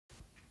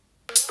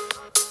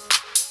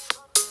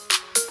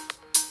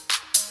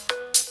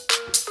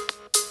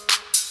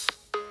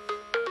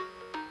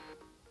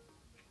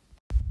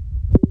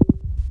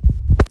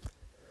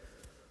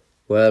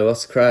Well,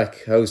 what's the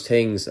crack? How's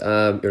things?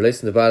 You're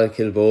listening to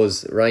Ballinkill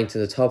Buzz, ranked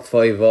in the top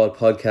 5 of all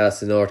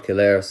podcasts in North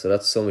Kildare, so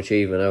that's some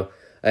achievement now.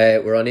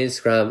 We're on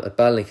Instagram at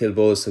Ballinkill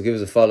Buzz, so give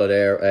us a follow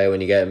there when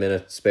you get a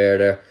minute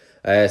spare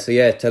there. So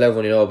yeah, tell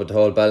everyone you know about the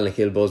whole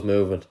Ballinkill Buzz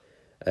movement.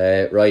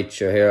 Right,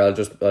 sure, here, I'll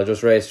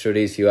just race through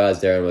these few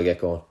ads there and we'll get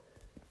going.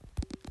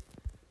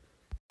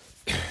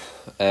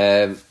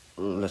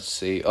 Let's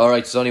see.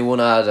 Alright, there's only one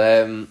ad.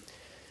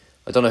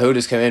 I don't know who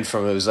this came in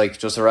from. It was like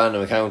just a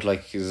random account.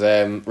 I'd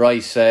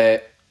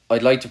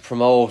like to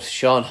promote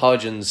Sean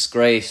Hodgins'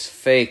 great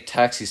fake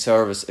taxi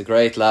service, a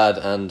great lad,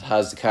 and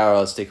has the car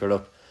all stickered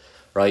up.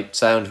 Right,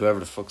 sound, whoever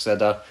the fuck said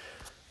that.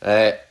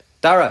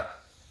 Dara.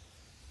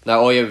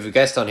 Now, we have a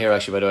guest on here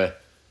actually, by the way.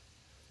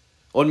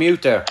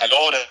 Unmute there.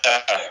 Hello there.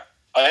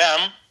 I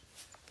am.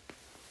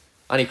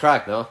 Any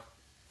crack, no?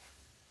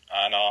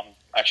 I know, I'm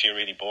actually a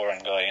really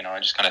boring guy, I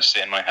just kind of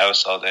sit in my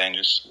house all day and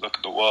just look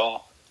at the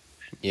wall.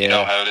 Yeah. You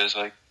know how it is,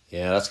 like.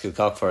 Yeah, that's good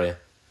cock for you.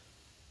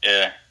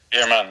 Yeah.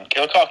 Here, man,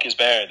 Kilcock is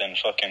better than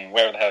fucking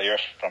where the hell you're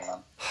from, man.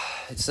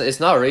 It's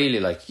not really,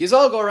 like, you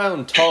all go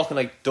around talking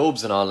like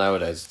dubs and all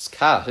nowadays. It's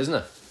cat, isn't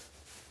it?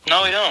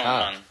 No, you don't,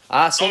 man.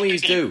 Some of you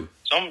do.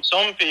 Some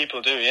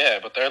people do, yeah,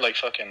 but they're like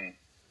fucking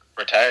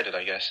retarded,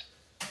 I guess.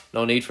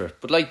 No need for it.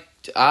 But like,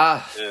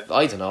 I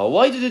don't know.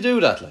 Why did they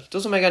do that? Like,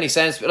 doesn't make any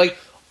sense. Like,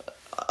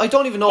 I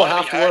don't even know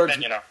half the words.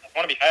 They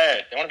want to be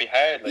hard. They want to be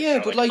hard. Like, yeah,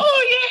 but like,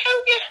 oh yeah, how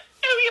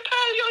you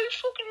pal? You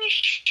fucking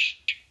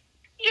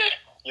yeah.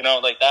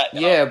 Like that.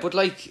 Yeah, but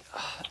like,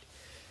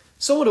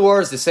 some of the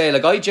words they say,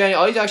 like, I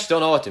actually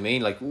don't know what they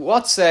mean. Like,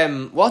 what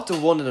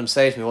did one of them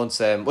say to me once?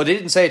 Well, they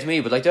didn't say it to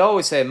me, but like, they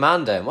always say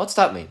 "man dem." What's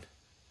that mean?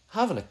 I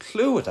haven't a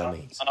clue what that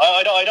means.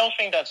 I don't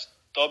think that's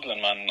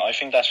Dublin, man. I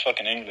think that's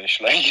fucking English.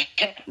 Like,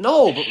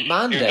 no, but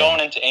man, you're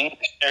going into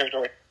English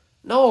territory.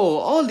 No,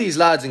 all these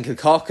lads in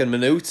Kilcock and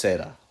Maynooth say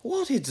that.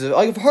 What is it?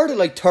 I've heard it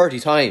like 30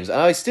 times, and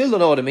I still don't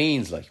know what it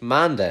means. Like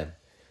mandem,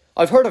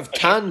 I've heard of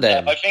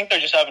tandem. I think they're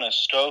just having a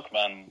stroke,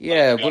 man.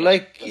 Yeah, but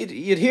like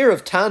you'd hear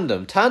of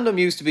tandem. Tandem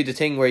used to be the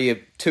thing where you have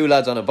two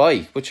lads on a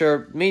bike, which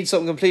means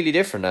something completely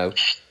different now.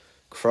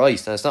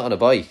 Christ, and it's not on a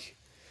bike,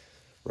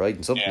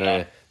 riding something. Yeah,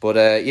 no.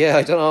 But yeah,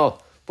 I don't know.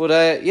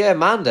 But yeah,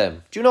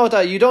 mandem. Do you know what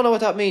that? You don't know what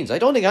that means? I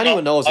don't think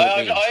anyone knows what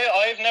it means.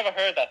 I've never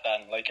heard that,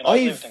 Dan. Like,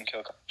 I've lived in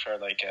Kilcock for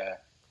like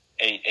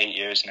 8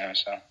 years now,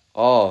 so.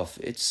 Oh,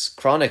 it's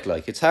chronic.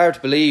 Like, it's hard to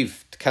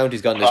believe the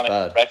county's gone chronic this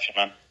bad. Depression,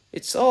 man.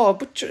 It's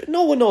but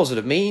no one knows what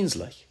it means.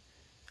 Like,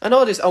 I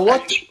know this. And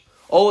what?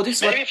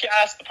 Maybe if you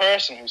ask the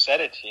person who said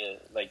it to you,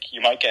 like,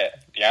 you might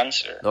get the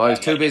answer. No, I was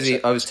too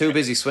busy. I was too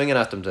busy swinging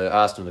at them to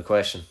ask them the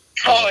question.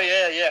 Oh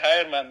yeah,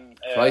 hard man.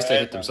 Christ, I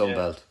hit them some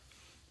belt.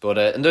 But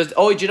and there's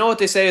do you know what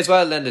they say as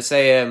well? Then they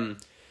say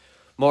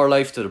more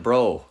life to the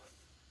bro,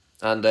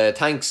 and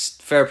thanks,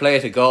 fair play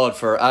to God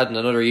for adding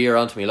another year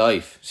onto my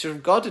life. Sure,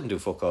 God didn't do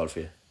fuck all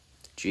for you.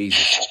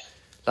 Jesus,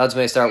 lads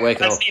may start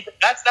waking up.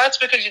 That's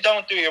because you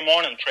don't do your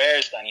morning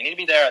prayers, Dan. You need to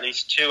be there at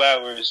least 2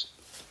 hours,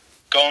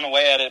 going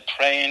away at it,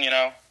 praying.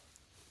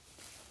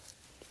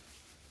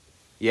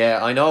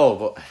 Yeah, I know,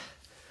 but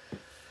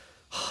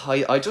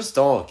I just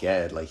don't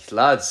get it. Like,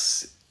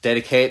 lads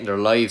dedicating their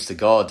lives to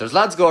God. There's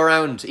lads go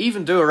around,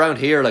 even do around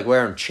here, like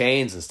wearing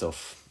chains and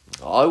stuff.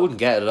 I wouldn't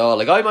get it at all.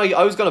 Like,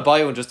 I was gonna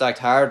buy one, just act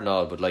hard and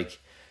all, but like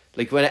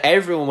when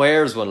everyone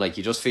wears one, like,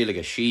 you just feel like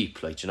a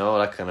sheep, like,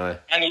 that kind of.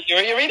 And you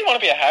really want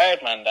to be a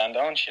hard man, Dan,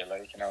 don't you?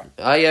 Like,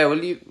 Ah, yeah.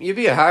 Well, you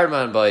be a hard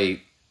man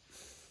by,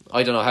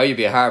 I don't know how you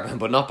be a hard man,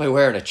 but not by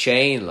wearing a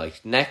chain, like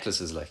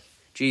necklaces, like.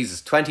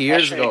 Jesus, 20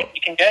 years ago.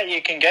 You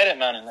can get it,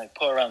 man, and like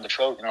put around the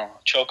throat,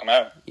 choke them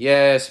out.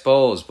 Yeah, I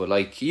suppose, but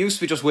like, it used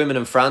to be just women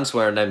in France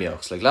wearing them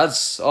yokes. Like,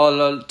 lads, all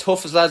the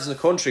toughest lads in the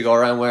country go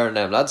around wearing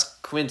them. Lads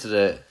come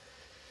into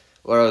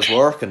where I was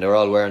working, they were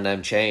all wearing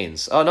them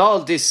chains. Oh, and all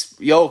this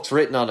yokes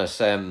written on it.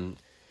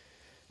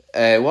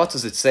 What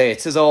does it say? It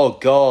says, "Oh,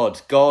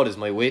 God is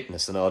my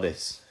witness," and all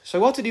this. So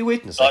what did you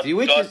witness? Did you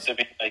witness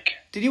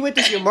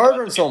you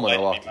murdering someone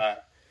or what?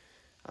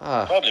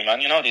 Probably,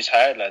 man. These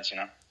hard lads,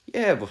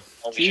 Yeah, but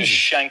just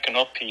shanking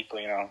up people,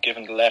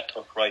 giving the left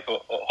hook, right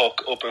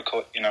hook,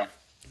 uppercut,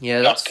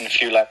 yeah, knocking a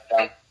few lads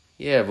down.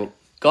 Yeah, but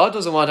God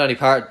doesn't want any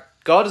part.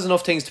 God has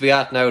enough things to be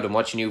at now than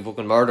watching you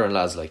fucking murdering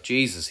lads. Like,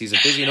 Jesus, he's a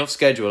busy enough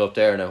schedule up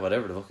there now.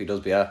 Whatever the fuck he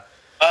does be at.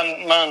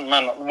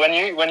 Man,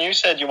 when you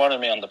said you wanted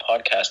me on the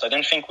podcast, I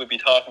didn't think we'd be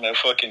talking about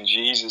fucking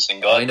Jesus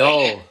and God. I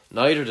know,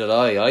 neither did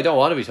I. I don't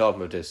want to be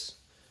talking about this.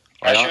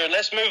 Sure,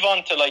 let's move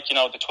on to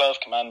the 12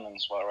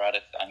 commandments while we're at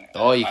it.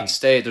 You can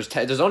stay.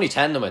 There's only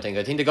 10 of them, I think.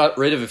 I think they got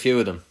rid of a few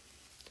of them.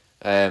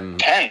 10?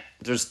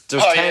 There's 10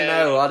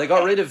 now. Yeah. They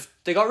got rid of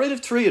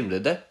 3 of them,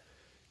 did they?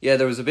 Yeah,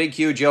 there was a big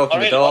huge yoke in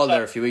the Dáil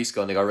there a few weeks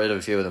ago, and they got rid of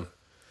a few of them.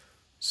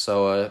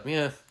 So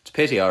yeah, it's a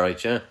pity,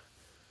 alright, yeah.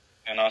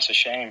 It's a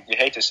shame. You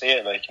hate to see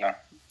it,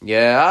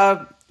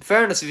 Yeah,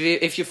 fairness,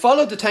 if you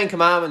followed the 10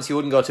 commandments, you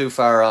wouldn't go too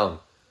far wrong.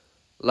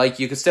 Like,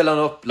 you could still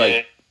end up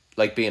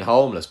like being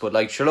homeless, but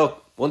like, sure,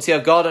 look, once you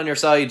have God on your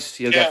side,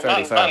 you'll get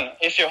fairly far. Man,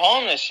 if you're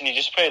homeless and you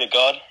just pray to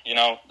God,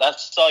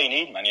 that's all you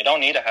need, man. You don't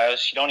need a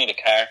house, you don't need a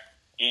car,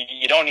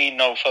 You don't need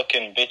no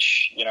fucking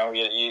bitch, you know.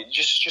 You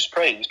just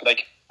pray. Just be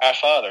like, our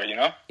Father, you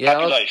know. Yeah,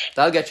 Happy life.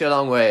 that'll get you a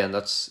long way, and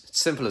it's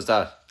simple as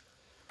that.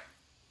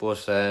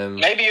 But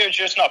maybe you're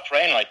just not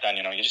praying like that,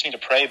 you know. You just need to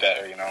pray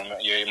better, you know.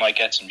 You might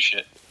get some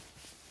shit.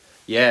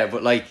 yeah,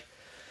 but like,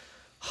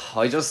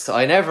 I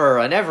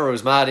never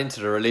was mad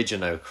into the religion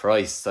now.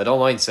 Christ, I don't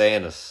mind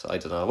saying it. I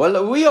don't know.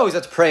 Well, we always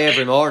had to pray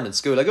every morning in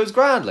school. Like, it was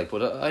grand, like,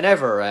 but I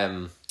never.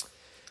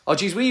 Oh,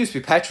 geez, we used to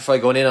be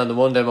petrified going in on the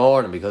Monday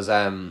morning because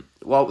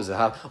what was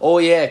it? Oh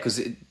yeah, because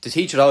the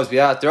teacher would always be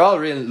asked. They're all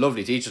really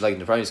lovely teachers, like in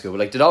the primary school, but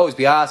like they'd always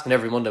be asking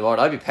every Monday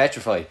morning. I'd be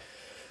petrified.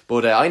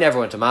 But I never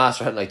went to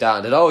mass or anything like that,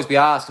 and they'd always be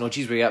asking, "Oh,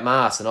 geez, we get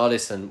mass and all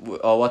this, and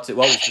what was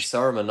the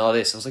sermon and all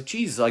this?" I was like,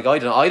 "Jesus, like I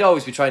don't know." I'd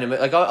always be trying to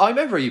like I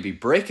remember you'd be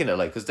breaking it,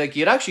 like, because like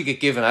you'd actually get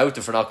given out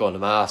for not going to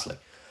mass, like,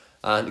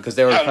 and because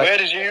they were. And where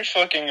did you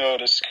fucking go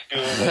to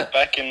school? Like,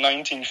 back in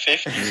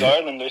 1950s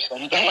Ireland or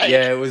something? Like?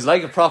 Yeah, it was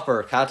like a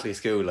proper Catholic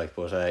school, like,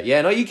 but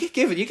yeah, no, you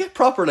get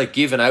proper like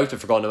given out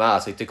for going to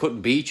mass, like they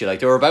couldn't beat you, like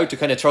they were about to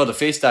kind of throw the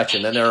fist at you,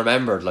 and then they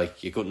remembered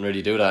like you couldn't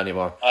really do that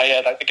anymore. Oh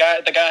yeah, like the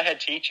guy had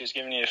teachers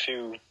giving you a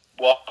few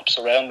whops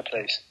around the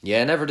place.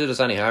 Yeah, never did us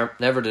any harm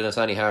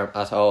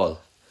at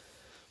all.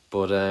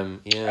 But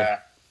yeah,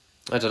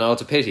 I don't know.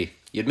 It's a pity.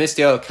 You'd miss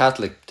the old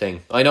Catholic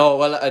thing. I know.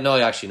 Well,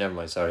 no, actually, never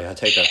mind. Sorry, I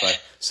take that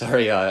back.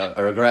 Sorry, I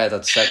regret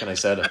that the second I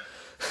said it.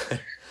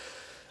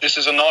 This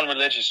is a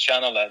non-religious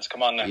channel, lads.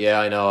 Come on now.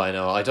 Yeah, I know.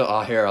 I don't.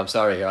 Oh, here, I'm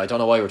sorry. Here, I don't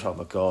know why we're talking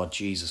about God.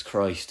 Jesus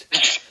Christ.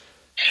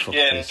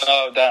 Yeah,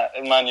 no, that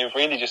man, you've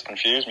really just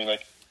confused me.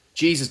 Like,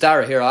 Jesus,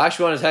 Dara, here. I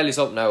actually want to tell you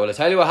something now. Will I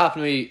tell you what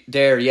happened to me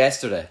there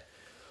yesterday?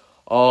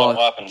 Oh, what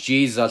happened?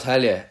 Jesus, I'll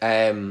tell you.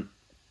 I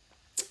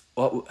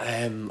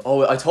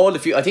told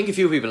I think a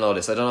few people know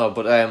this. I don't know,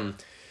 but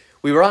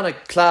we were on a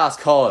class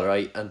call,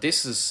 right? And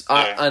this is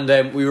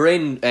we were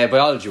in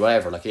biology,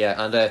 whatever. Like,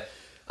 yeah,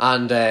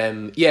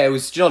 yeah, it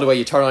was, you know, the way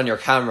you turn on your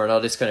camera and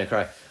all this kind of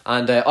crap.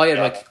 And I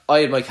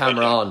had my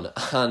camera on,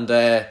 and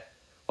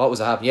what was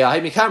happening? Yeah, I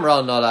had my camera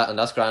on and all that, and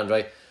that's grand,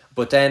 right?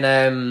 But then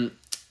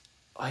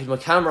I had my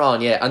camera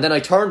on, yeah, and then I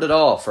turned it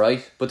off,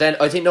 right? But then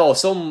I think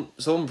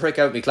some prick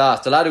out of my class,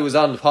 the lad who was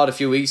on the pod a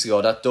few weeks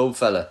ago, that Dub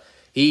fella,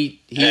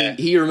 he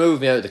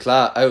removed me out of the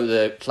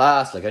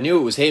class. Like, I knew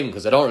it was him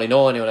because I don't really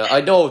know anyone else.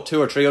 I know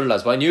 2 or 3 other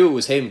lads, but I knew it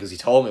was him because he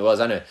told me it was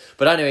anyway.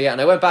 But anyway, yeah,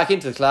 and I went back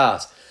into the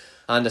class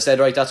and I said,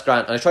 right, that's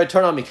grand. And I tried to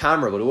turn on my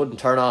camera, but it wouldn't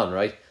turn on,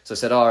 right? So I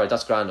said, all right,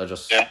 that's grand. I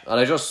said, all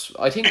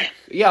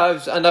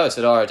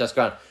right, that's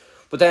grand.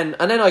 But then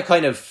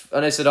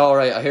I said, all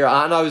right, I hear,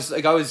 and I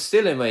was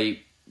still in my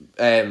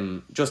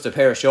just a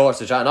pair of shorts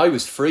and I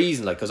was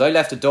freezing, like, because I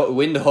left the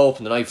window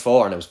open the night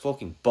before and it was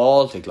fucking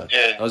Baltic, like.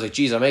 I was like,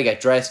 geez, I may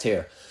get dressed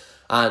here.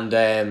 And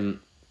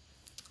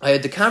I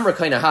had the camera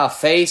kind of half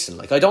facing,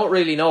 like, I don't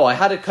really know, I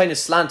had it kind of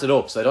slanted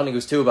up, so I don't think it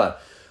was too bad.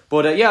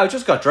 But yeah, I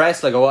just got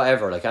dressed, like, or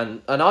whatever, like,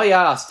 and I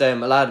asked a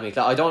lad of me,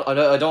 I don't want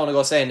to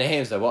go saying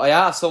names now, but I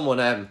asked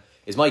someone,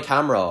 is my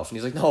camera off? And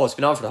he's like, no, it's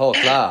been on for the whole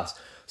class.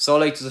 So,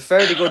 like, there's a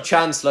fairly good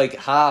chance, like,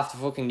 half the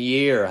fucking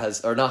year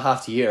half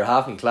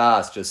my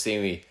class just see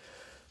me,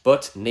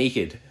 but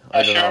naked.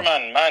 I don't know.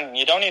 Man,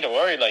 you don't need to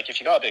worry, like, if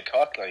you got a big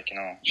cock, like, you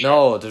know.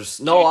 No,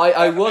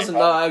 I wasn't,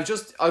 no, I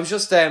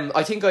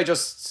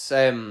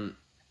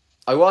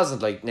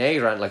wasn't, like,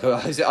 naked around, like,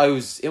 I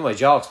was in my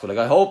jocks, but, like,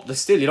 I hope,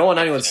 still, you don't want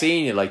anyone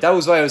seeing you, like, that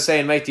was why I was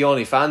saying make the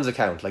OnlyFans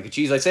account, like,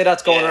 geez, I'd say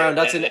that's going around,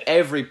 that's in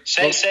every...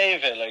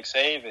 Save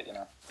it, you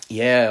know.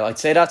 Yeah, I'd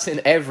say that's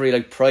in every,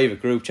 like,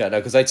 private group chat now,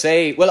 because I'd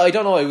say, well, I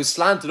don't know, it was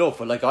slanted up,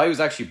 but, like, I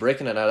was actually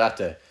bricking it now that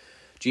day.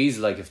 Jeez,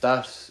 like,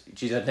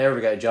 I'd never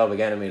get a job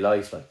again in my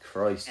life, like,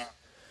 Christ.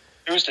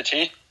 Who was the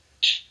teacher?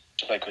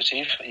 Like, was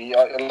he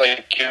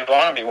like, you'd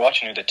want to be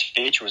watching who the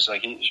teacher was,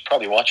 like, he was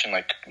probably watching,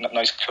 like,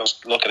 nice close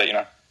look at it, you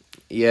know?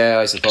 Yeah,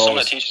 I suppose. Some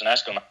of the teachers in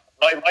Escom,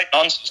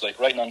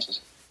 right nonsense.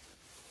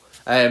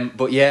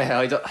 But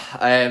yeah,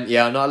 I'm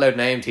not allowed to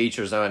name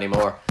teachers now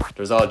anymore.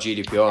 There's all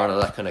GDPR and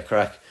all that kind of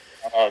crack.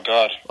 Oh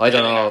God. I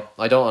don't know.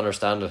 I don't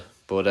understand it.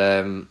 But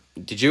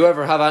did you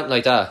ever have anything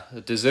like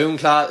that? The Zoom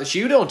class,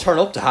 you don't turn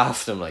up to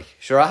half of them, like.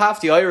 Sure,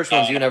 half the Irish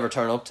ones you never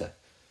turn up to.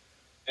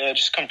 Yeah,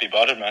 just couldn't be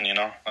bothered, man, you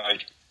know.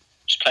 Like,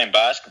 just playing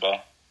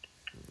basketball.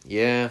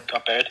 Yeah.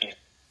 Got bare things.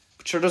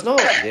 But sure, there's no...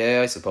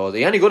 Yeah, I suppose. Are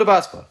you any good at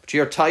basketball? But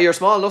you're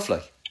small enough,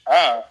 like.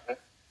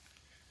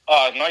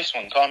 Nice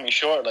one. Call me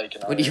short, like, you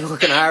know. When you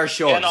fucking are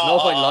short, there's no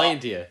point lying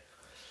to you.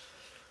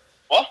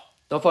 What?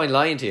 No point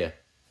lying to you.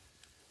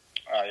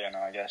 Oh, yeah, no,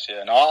 I guess,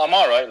 yeah. No, I'm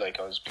alright, like,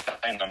 I was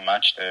playing a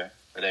match there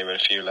today with a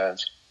few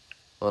lads.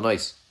 Oh,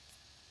 nice.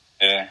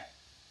 Yeah.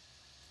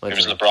 There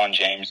was LeBron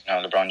James,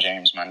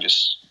 man,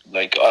 just,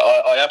 like,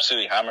 I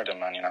absolutely hammered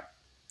him, man, you know.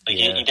 Like,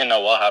 he didn't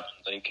know what happened,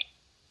 like.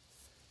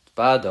 It's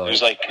bad, though. It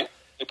was, like,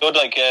 a good,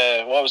 like,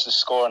 what was the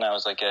score now? It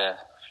was, like,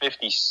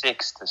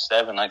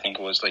 56-7, I think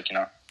it was, like, you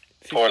know.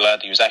 Poor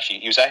lad, he was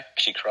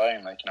actually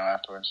crying, like, you know,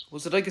 afterwards.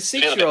 Was it like a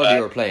 6-year-old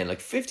you were playing? Like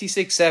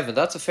 56-7,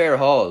 that's a fair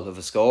haul of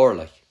a score,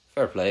 like.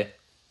 Fair play.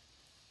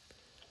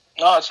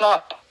 No, it's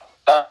not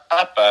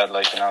that bad,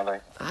 like, you know,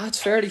 like.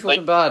 It's fairly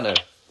fucking bad now.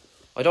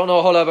 I don't know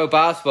a whole lot about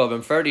basketball, but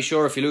I'm fairly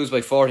sure if you lose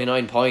by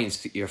 49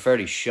 points, you're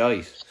fairly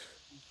shite.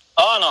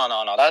 Oh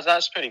no.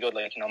 That's pretty good.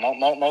 Like, you know,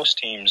 most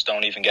teams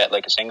don't even get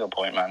like a single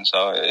point, man.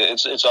 So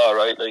it's all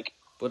right. Like,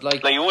 But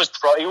like he was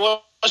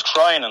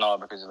crying and all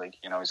because, like,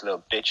 you know, he's a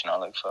little bitch and all.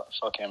 Like,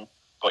 fuck him.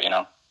 But, you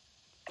know,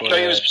 But,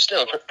 it was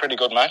still a pretty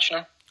good match, you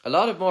know. a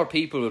lot of more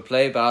people would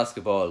play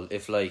basketball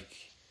if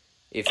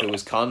it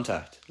was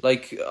contact.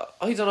 Like,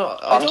 I don't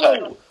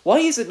know. Why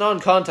is it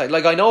non-contact?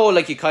 Like, I know,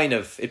 like,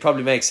 it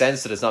probably makes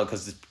sense that it's not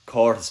because the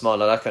court is small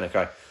and all that kind of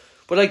crap.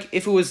 But, like,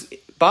 if it was,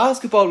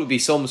 basketball would be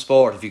some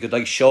sport if you could,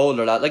 like,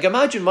 shoulder that. Like,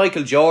 imagine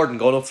Michael Jordan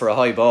going up for a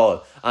high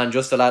ball and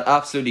just a lad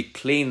absolutely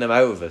clean them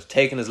out of it,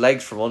 taking his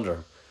legs from under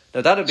him.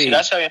 Now, that'd be... See,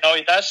 that's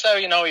how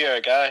you know you're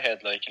a guy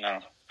head, like, you know.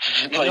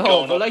 Like,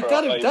 no, but like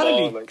that'd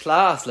be like,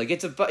 class. Like,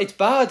 it's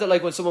bad that,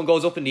 like, when someone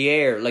goes up in the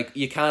air, like,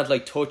 you can't,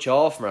 like, touch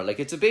off from it. Like,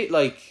 it's a bit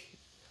like,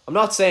 I'm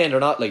not saying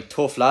they're not, like,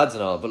 tough lads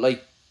and all, but,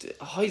 like,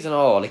 I don't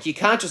know, like, you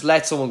can't just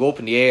let someone go up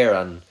in the air.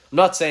 And I'm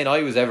not saying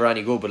I was ever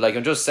any good, but, like,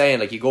 I'm just saying,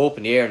 like, you go up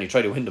in the air and you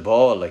try to win the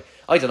ball. Like,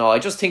 I don't know, I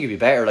just think it'd be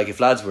better, like, if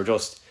lads were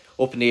just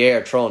up in the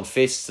air throwing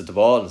fists at the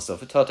ball and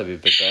stuff. I thought that'd be a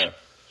bit better.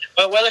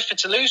 Well, if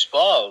it's a loose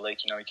ball,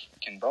 like, you know, you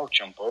can both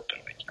jump up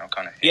and, like, you know,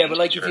 kind of. Yeah, but,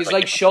 like, if he's,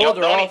 like,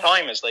 shoulder the only off...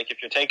 time is, like,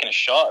 if you're taking a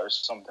shot or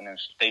something, if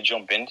they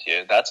jump into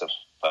you, that's a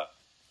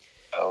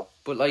foul.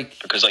 But, like...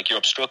 Because, like, you're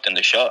obstructing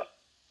the shot.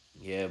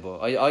 Yeah, but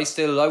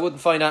I wouldn't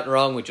find nothing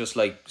wrong with just,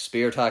 like,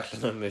 spear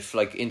tackling him if,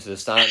 like, into the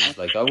stands.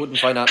 Like, I wouldn't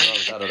find nothing wrong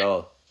with that at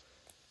all.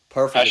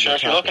 Perfect. Sure,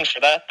 if you're looking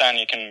for that, Dan,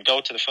 you can go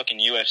to the fucking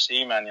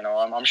UFC, man. You know,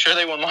 I'm sure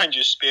they won't mind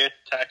you spear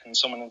tackling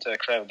someone into a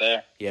crowd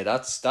there. Yeah,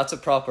 that's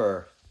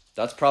proper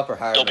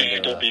hard.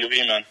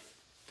 WWE, man.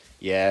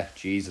 Yeah,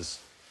 Jesus.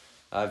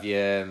 Have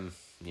you?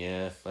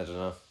 Yeah, I don't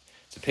know.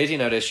 It's a pity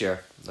now this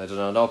year. I don't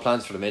know. No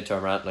plans for the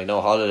midterm rant. Like,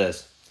 no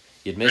holidays.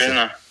 You'd miss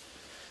it.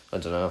 I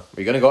don't know. Are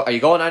you gonna go? Are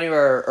you going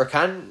anywhere? Or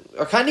can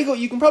you go?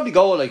 You can probably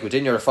go, like,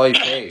 within your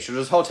 5K. Sure,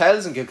 there's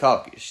hotels in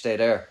Kilcock. You should stay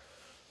there.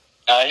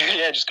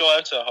 Yeah, just go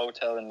out to a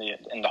hotel in the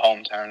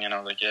hometown. You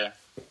know, like, yeah.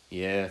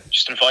 Yeah.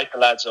 Just invite the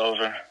lads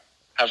over.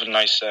 Have a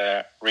nice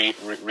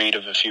read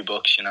of a few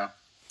books. You know,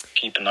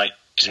 keep it nice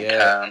and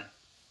calm.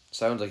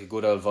 Sounds like a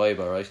good old vibe,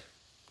 alright.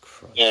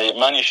 Yeah,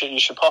 man, you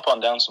should pop on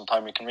down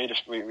sometime. We can read.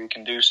 We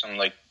can do some,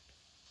 like,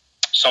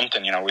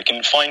 something. You know, we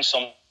can find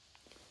something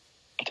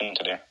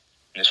to do.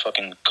 This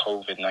fucking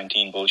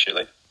COVID-19 bullshit,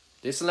 like.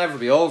 This will never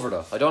be over,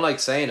 though. I don't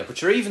like saying it,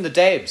 but you're even the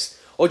Debs.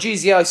 Oh,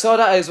 geez, yeah, I saw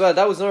that as well.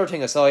 That was another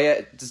thing I saw,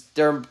 yeah.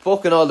 They're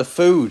booking all the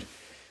food.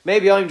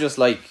 Maybe I'm just,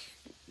 like...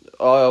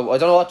 I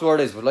don't know what the word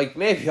is, but, like,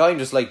 maybe I'm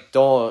just, like,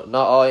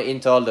 not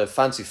into all the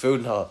fancy food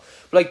and all.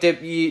 But, like,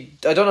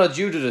 I don't know,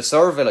 due to the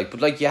survey, like, but,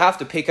 like, you have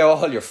to pick out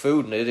all your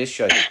food and this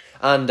shit.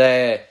 And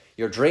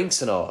your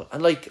drinks and all.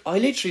 And, like, I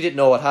literally didn't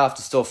know what half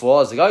the stuff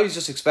was. Like, I was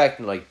just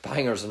expecting, like,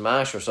 bangers and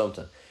mash or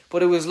something.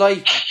 But it was,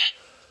 like...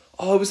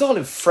 Oh, it was all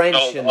in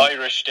French. And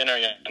Irish dinner,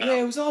 yeah. You know?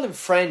 Yeah, it was all in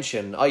French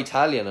and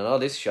Italian and all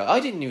this shit. I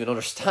didn't even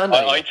understand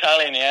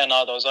Italian, yeah,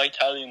 no, those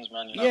Italians,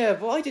 man. You know? Yeah,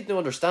 but I didn't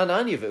understand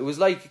any of it. It was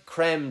like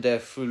creme de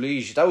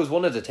fromage. That was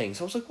one of the things.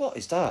 I was like, what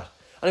is that?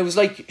 And it was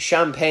like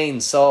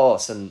champagne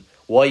sauce and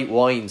white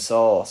wine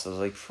sauce. I was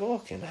like,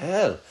 fucking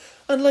hell.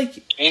 And,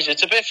 like...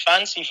 It's a bit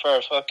fancy for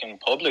a fucking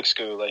public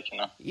school, like, you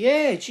know.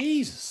 Yeah,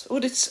 Jesus.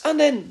 And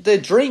then the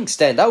drinks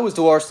then. That was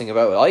the worst thing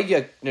about it.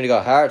 I nearly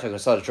got a heart attack when I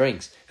saw the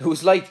drinks. It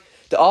was like...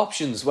 The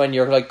options when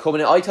you're, like,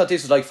 coming in, I thought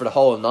this was like for the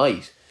whole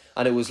night,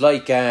 and it was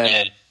like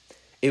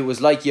it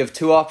was like you have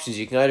two options.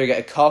 You can either get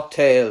a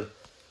cocktail,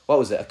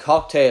 a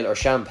cocktail or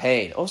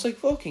champagne. I was like,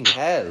 fucking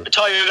hell. I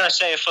thought you were gonna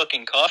say a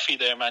fucking coffee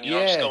there, man. You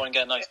know, just go and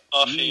get a nice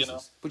coffee. Jesus. You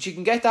know, but you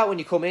can get that when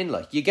you come in.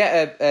 Like, you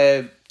get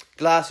a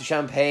glass of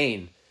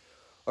champagne,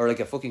 or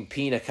like a fucking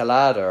pina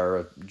colada, or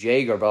a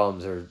Jager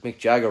bombs, or Mick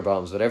Jagger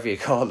bombs, whatever you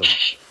call them.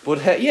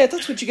 But yeah,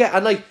 that's what you get.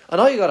 And, like, I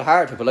know you got a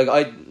heart attack, but, like,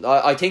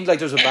 I think, like,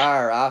 there's a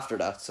bar after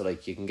that, so,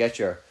 like, you can get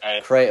your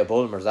crate of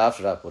Bulmers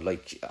after that. But,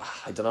 like,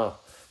 I don't know.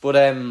 But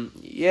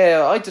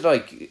yeah, I did,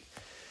 like,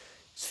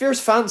 it's fierce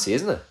fancy,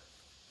 isn't it?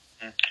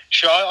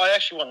 Sure, I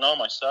actually wouldn't know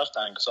myself,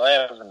 Dan, because I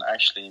haven't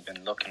actually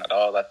been looking at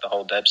all that, the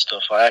whole Deb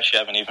stuff. I actually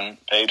haven't even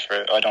paid for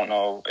it. I don't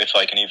know if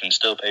I can even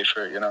still pay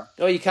for it, you know.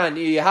 No, you can't.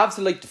 You have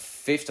to, like, the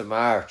 5th of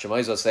March. I might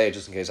as well say it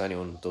just in case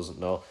anyone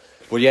doesn't know.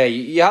 But yeah,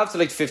 you have to,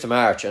 like, the 5th of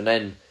March, and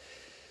then...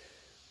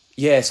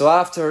 Yeah, so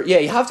after... Yeah,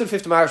 you have to the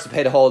 5th of March to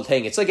pay the whole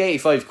thing. It's like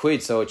 85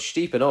 quid, so it's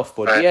cheap enough.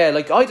 But yeah,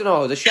 like, I don't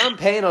know, the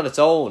champagne on its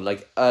own,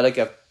 like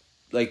a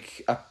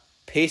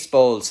piss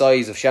bowl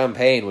size of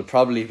champagne would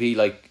probably be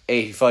like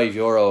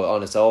 €85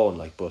 on its own,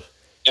 like, but...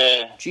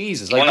 Yeah.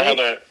 Jesus, I like... wonder how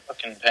they're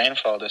fucking paying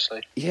for all this,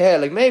 like... Yeah,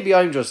 like, maybe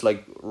I'm just,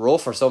 like,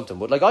 rough or something,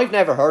 but, like, I've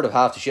never heard of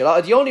half the shit.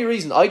 The only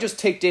reason I just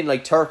ticked in,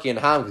 like, turkey and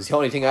ham, because the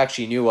only thing I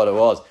actually knew what it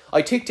was.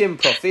 I ticked in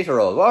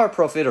profiteroles. What are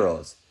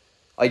profiteroles?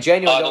 I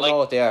genuinely don't know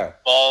what they are.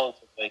 Balls,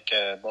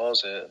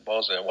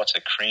 what's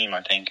a cream,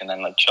 I think, and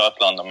then, like,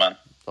 chocolate on them, man.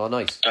 Oh,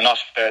 nice. They're not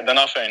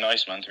very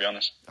nice, man, to be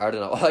honest. I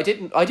don't know.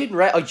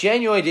 I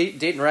genuinely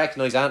didn't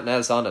recognise anything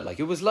else on it. Like,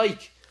 it was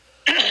like...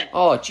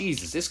 Oh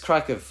Jesus, this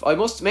crack of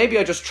maybe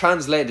I just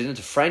translated it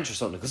into French or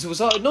something because it was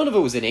none of it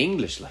was in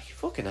English. Like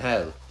fucking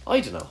hell, I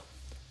don't know.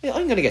 Yeah,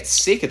 I'm gonna get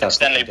sick of that.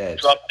 Then they dead.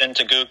 dropped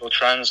into Google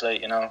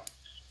Translate, you know,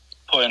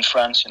 put in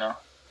France, you know.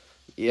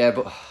 Yeah,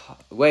 but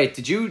wait,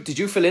 did you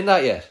fill in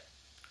that yet?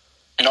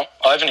 No,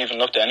 I haven't even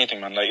looked at anything,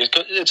 man. Like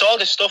it's all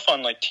this stuff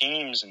on like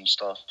Teams and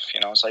stuff,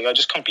 you know. It's like I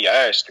just couldn't be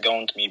arsed to go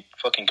into me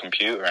fucking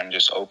computer and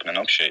just opening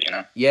up shit, you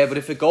know. Yeah, but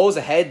if it goes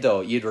ahead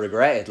though, you'd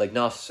regret it. Like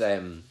not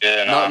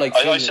not like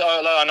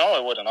I know I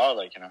wouldn't. I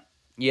like, you know.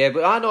 Yeah,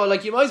 but I know,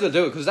 like you might as well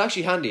do it because it's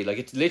actually handy. Like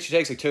it literally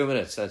takes like 2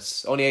 minutes.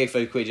 That's only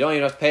 £85. You don't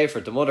even have to pay for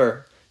it. The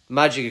mother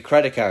magic of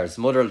credit cards.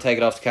 The mother will take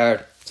it off the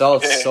card. It's all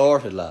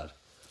sorted, lad.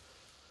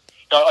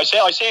 No, I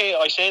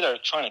say they're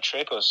trying to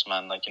trick us,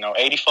 man. Like, you know,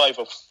 85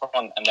 up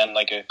front and then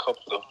like a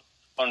couple of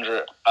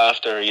hundred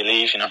after you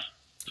leave, you know.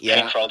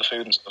 Paying for all the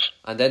food and stuff.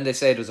 And then they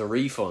say there's a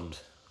refund.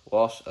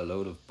 What a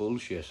load of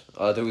bullshit.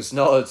 There was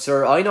no,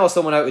 sir. I know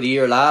someone out with a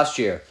year last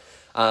year,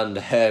 and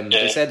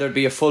they said there'd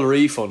be a full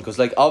refund because,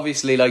 like,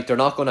 obviously, like they're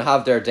not going to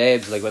have their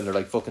debs like when they're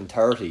like fucking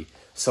 30.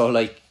 So,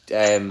 like, you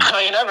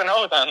never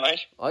know, Dan.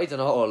 Like, I don't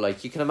know.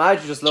 Like, you can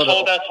imagine just load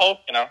hold that hope,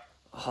 you know.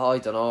 I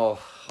don't know.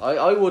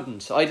 I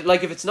wouldn't.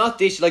 Like if it's not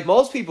this. Like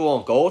most people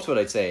won't go to it.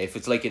 I'd say if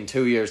it's like in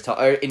 2 years time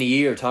or in a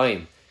year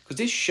time, because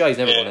this shit's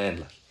never going to end.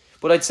 Like,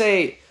 but I'd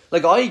say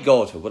like I'd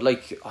go to it. But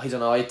like I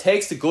don't know. It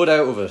takes the good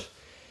out of it.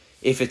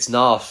 If it's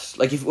not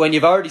like when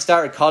you've already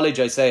started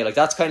college, I'd say like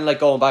that's kind of like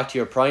going back to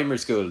your primary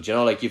school. Do you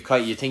know, like you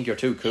think you're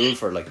too cool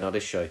for it, like not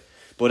this shy.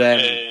 But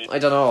I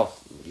don't know.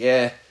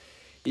 Yeah,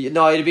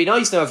 no, it'd be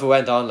nice now if it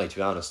went on. Like to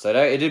be honest,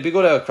 it'd be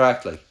good out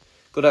cracked, like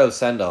good out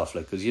send off,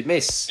 like because you'd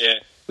miss. Yeah.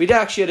 We'd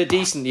actually had a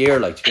decent year,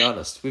 like to be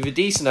honest. We've a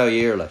decent out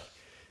year, like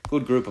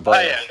good group of boys.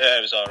 Oh, yeah,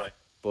 it was all right.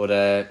 But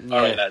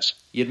alright, lads.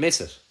 You'd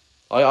miss it.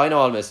 I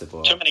know I'll miss it,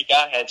 but too many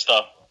heads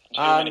though.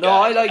 I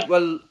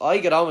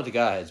get on with the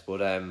heads,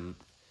 but I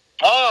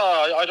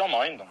don't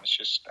mind them. It's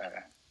just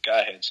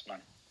heads,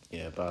 man.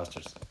 Yeah,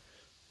 bastards.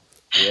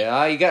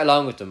 Yeah, you get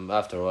along with them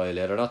after a while.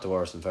 Yeah, they're not the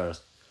worst in fairness.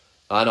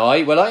 I know. I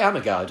am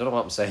a guy. I don't know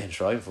what I'm saying.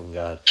 Sure, I'm a fucking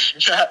guy.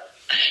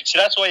 See,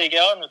 that's why you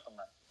get on with them,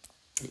 man.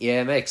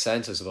 Yeah, it makes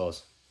sense, I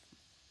suppose.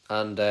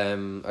 And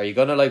are you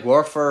gonna like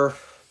work for?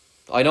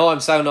 I know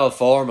I'm sounding all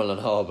formal and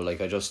all, but like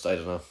I don't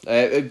know.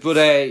 But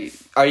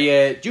are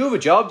you? Do you have a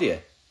job? Do you?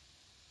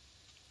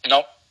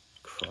 No.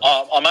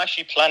 I'm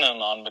actually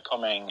planning on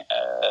becoming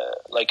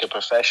like a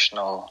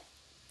professional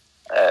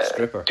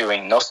stripper,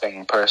 doing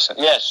nothing person.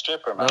 Yeah,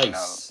 stripper, man. Nice. You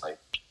know, like,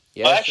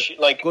 yeah, actually,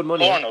 like good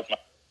money. porn, man.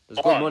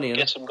 There's good money in it.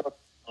 Get some good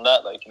on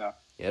that, like, you know.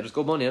 Yeah, there's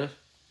good money in it.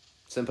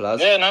 Simple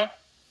as. Yeah, no.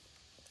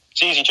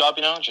 It's an easy job,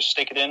 you know. Just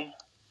stick it in.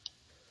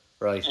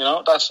 Right. You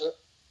know, that's it.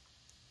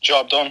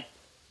 Job done.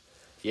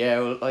 Yeah,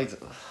 well,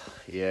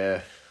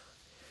 yeah.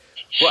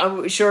 Well,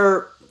 I'm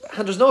sure,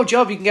 and there's no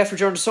job you can get for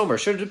during the summer.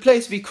 Sure, the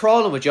place would be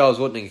crawling with jobs,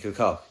 wouldn't it, in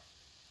Kilcock?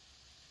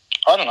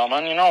 I don't know,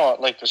 man. You know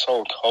what? Like this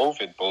whole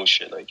COVID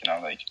bullshit, like, you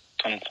know, like,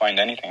 couldn't find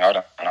anything. I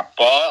don't know.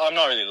 But I'm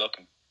not really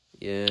looking.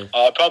 Yeah.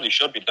 I probably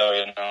should be, though,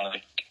 you know,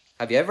 like.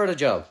 Have you ever had a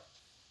job?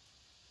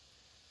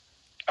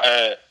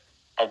 I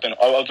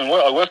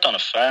worked on a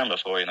farm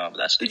before, you know, but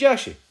that's it. Did you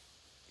actually?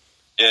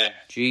 Yeah.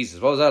 Jesus,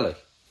 what was that like?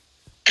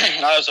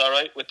 That was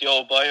alright with the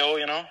old bio,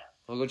 you know.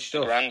 Oh, good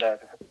stuff. Granddad,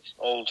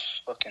 old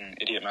fucking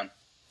idiot, man.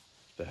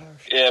 It's a bit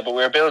harsh. Yeah, but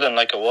we were building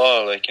like a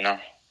wall, like, you know.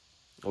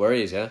 Where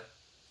is, yeah?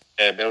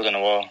 Yeah, building a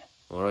wall.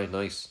 Alright,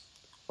 nice.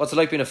 What's it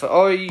like being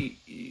a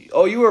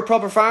you were a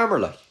proper farmer,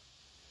 like?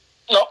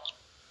 No.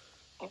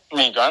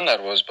 My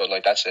granddad was, but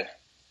like, that's it.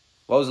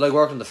 What was it like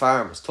working on the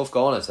farm? It's tough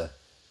going, I'd say.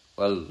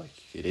 Well,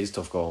 like, it is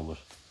tough going, but...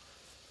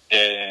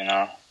 Yeah, you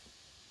know.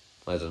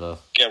 I don't know.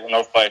 Get run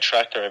over by a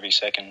tractor every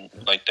second,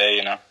 like, day,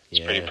 you know.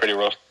 It's pretty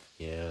rough.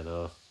 Yeah, I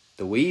know.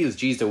 The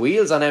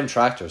wheels on them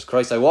tractors.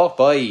 Christ, I walk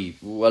by,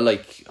 well,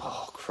 like,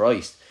 oh,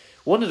 Christ.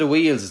 One of the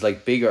wheels is,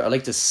 like, bigger. I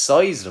like the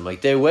size of them.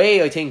 Like, they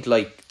weigh, I think,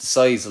 like, the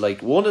size of,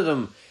 like, one of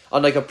them,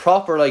 on, like, a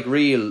proper, like,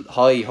 real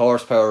high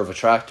horsepower of a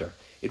tractor.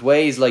 It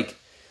weighs, like,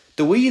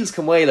 the wheels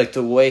can weigh, like,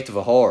 the weight of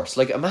a horse.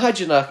 Like,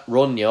 imagine that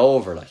running you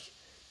over, like.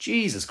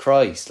 Jesus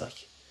Christ,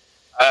 like.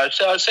 I'd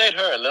say it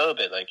hurt a little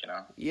bit, like, you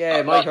know. Yeah,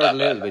 it might hurt a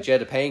little bit. Yeah,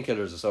 the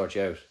painkillers will sort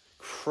you out.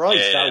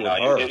 Christ, that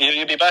would hurt.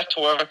 You'll be back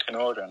to work in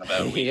order in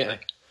about a week. Yeah.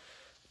 Like.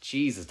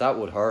 Jesus, that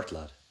would hurt,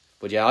 lad.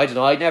 But yeah, I don't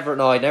know.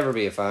 I'd never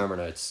be a farmer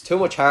now. It's too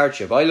much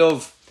hardship. I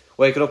love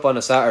waking up on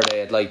a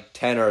Saturday at like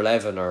 10 or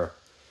 11 or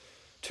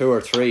 2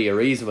 or 3, a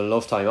reasonable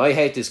enough time. I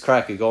hate this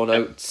crack of going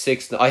out at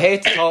 6. I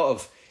hate the thought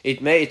of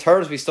it. It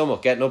turns my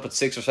stomach getting up at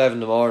 6 or 7 in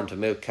the morning to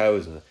milk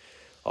cows. And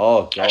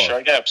oh God. Sure,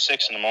 I get up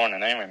 6 in the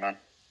morning anyway, man.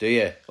 Do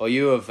you? Oh,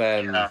 you have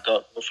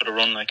go for the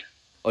run, like.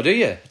 Oh, do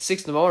you? At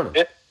 6 in the morning?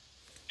 Yeah.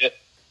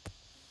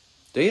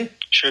 Do you?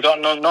 Sure, got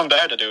none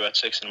better to do at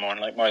 6 in the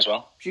morning, like, might as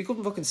well. You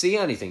couldn't fucking see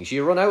anything.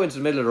 You run out into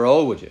the middle of the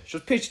road, would you? It's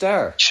just pitch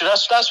dark. Sure,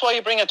 that's why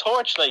you bring a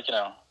torch, like, you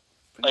know.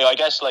 Like, I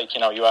guess, like,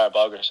 you know, you are a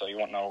bogger, so you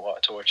won't know what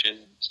a torch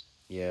is.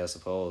 Yeah, I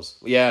suppose.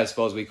 Yeah, I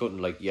suppose we couldn't,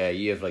 like, yeah,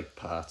 you have, like,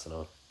 paths and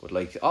all. But,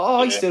 like,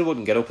 I still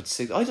wouldn't get up at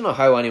 6. I don't know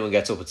how anyone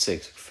gets up at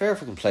 6. Fair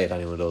fucking play it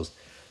anyone does.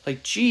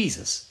 Like,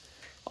 Jesus.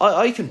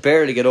 I can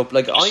barely get up.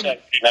 Like, I'm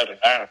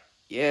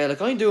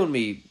doing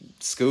me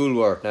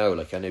schoolwork now,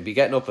 like, and I'd be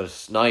getting up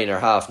at 9 or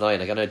half 9,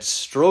 like, and I'd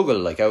struggle,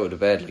 like, out of the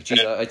bed. Like, geez,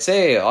 I'd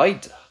say I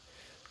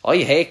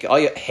hate.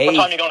 What time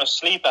are you going to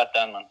sleep at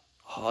then, man?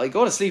 I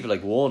go to sleep at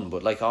like 1,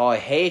 but like, I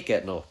hate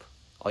getting up.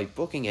 I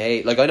fucking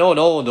hate. Like, I know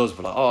no one does,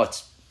 but like,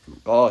 it's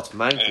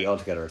manky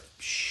altogether. It's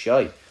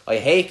shite. I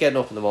hate getting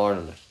up in the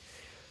morning. Like,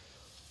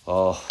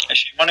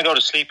 If you want to go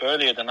to sleep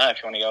earlier than that,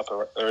 if you want to get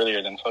up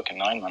earlier than fucking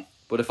 9, man.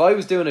 But if I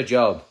was doing a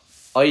job,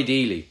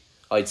 ideally,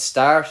 I'd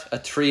start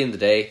at 3 in the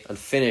day and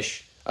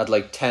finish at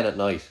like 10 at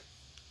night.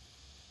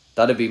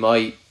 That'd be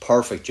my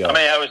perfect job. How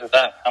many hours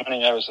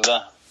is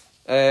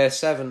that?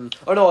 7.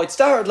 Oh no, I'd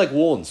start at like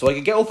 1, so I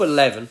could get up at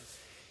 11,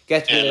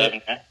 get to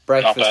 11, yeah.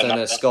 breakfast and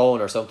a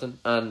scone or something,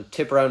 and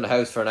tip around the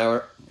house for an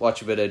hour,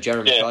 watch a bit of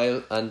Jeremy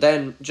Kyle, and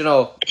then,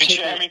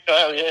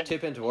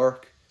 tip into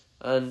work.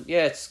 And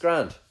yeah, it's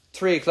grand.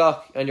 3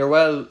 o'clock and you're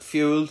well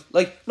fueled.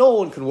 Like, no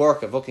one can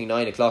work at fucking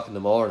 9 o'clock in the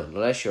morning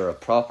unless you're a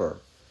proper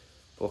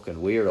fucking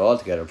weird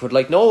altogether. But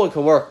like, no one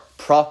can work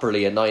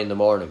properly at 9 in the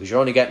morning because you're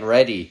only getting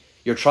ready.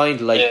 You're trying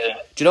to like,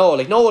 do you know,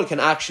 like, no one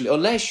can actually,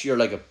 unless you're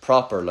like a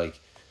proper like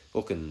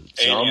fucking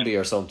zombie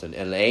or something,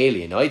 an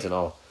alien, I don't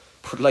know.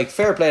 But like,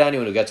 fair play to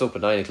anyone who gets up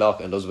at 9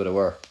 o'clock and does a bit of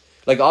work.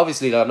 Like,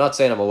 obviously, I'm not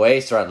saying I'm a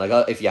waste or anything.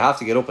 Like, if you have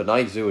to get up at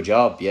 9 to do a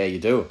job, yeah, you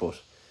do it. But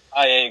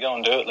you go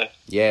and do it, like.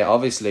 Yeah,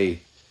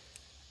 obviously,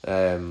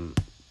 the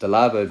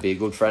Labba would be a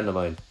good friend of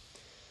mine.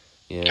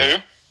 Yeah.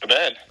 Who? The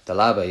bed? The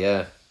Labba,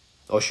 yeah.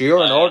 Oh, sure,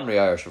 you're an ordinary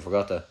Irish, I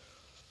forgot that.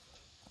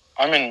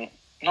 No, I'm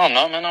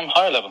not, man. I'm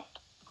higher level.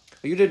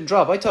 Oh, you didn't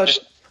drop? I thought...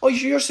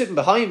 you're sitting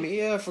behind me.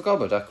 Yeah, I forgot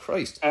about that.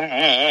 Christ.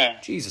 Yeah.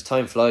 Jesus,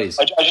 time flies.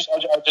 I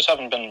just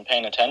haven't been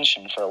paying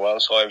attention for a while,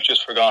 so I've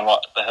just forgotten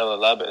what the hell a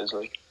lab is,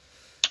 like.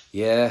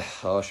 Yeah,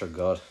 oh, sure,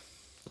 God.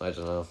 I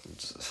don't know.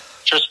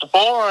 It's just the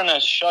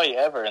boringest shite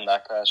ever in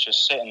that class,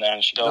 just sitting there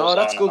and she goes. No,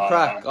 that's good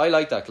crack. I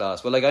like that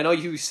class. But like, I know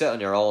you sit on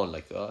your own.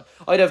 Like,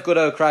 I'd have good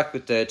old crack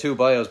with the 2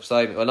 bios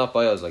beside me. Well, not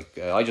bios. Like,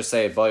 I just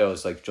say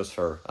bios, like, just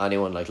for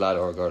anyone, like, lad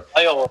or girl.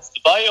 Bios,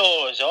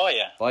 oh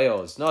yeah.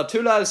 Bios. No,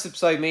 2 lads sit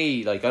beside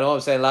me. Like, I know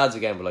I'm saying lads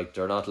again, but like,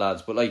 they're not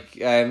lads. But like,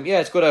 yeah,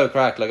 it's good old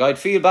crack. Like, I'd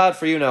feel bad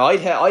for you now.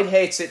 I'd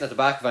hate sitting at the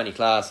back of any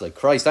class. Like,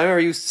 Christ, I remember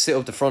I used to sit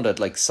up the front at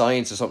like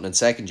science or something in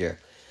second year.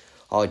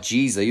 Oh,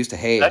 jeez, I used to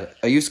hate it.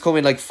 I used to come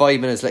in like 5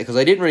 minutes late because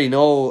I didn't really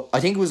know.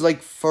 I think it was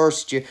like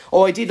first year.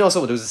 Oh, I did know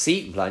something. There was a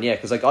seating plan, yeah,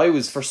 because like I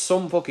was, for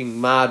some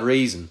fucking mad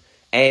reason,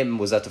 M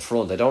was at the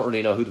front. I don't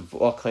really know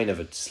what kind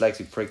of a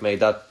dyslexic prick made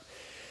that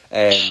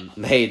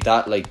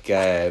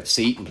like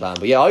seating plan.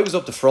 But yeah, I was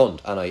up the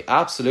front and I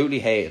absolutely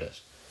hated it.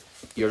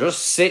 You're just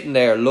sitting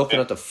there looking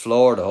at the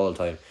floor the whole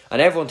time.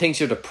 And everyone thinks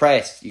you're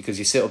depressed because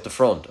you sit up the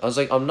front. I was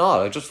like, I'm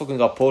not. I just fucking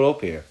got put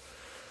up here.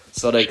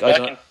 So like,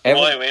 why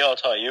we all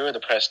thought you were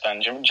depressed then?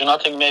 Do you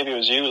not think maybe it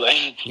was you,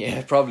 like? Yeah,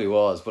 it probably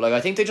was. But like,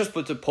 I think they just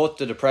put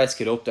the depressed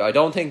kid up there. I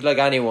don't think like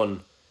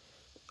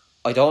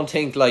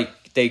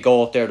they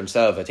go up there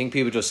themselves. I think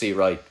people just see,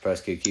 right,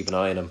 depressed kid, keep an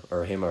eye on him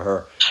or him or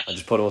her, and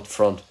just put him up the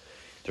front.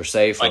 They're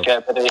safe. Might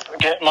get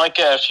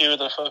a few of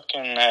the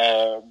fucking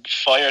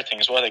fire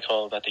things. What are they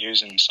called that they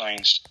use in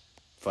science?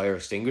 Fire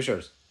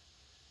extinguishers.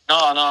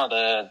 No,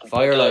 the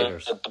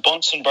firelighters. The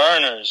Bunsen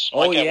burners.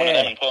 Might get one of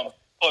them and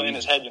put it in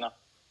his head,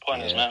 Put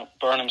in his mouth,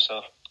 burn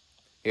himself.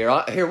 Here,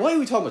 why are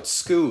we talking about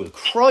school?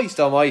 Christ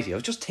almighty, I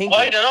was just thinking.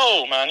 I don't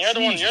know, man. You're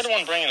the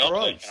one bringing it up,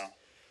 like,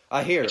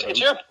 I hear it's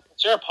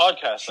your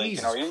podcast, like,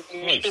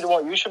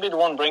 you should be the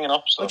one bringing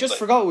up stuff. I just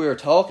forgot what we were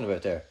talking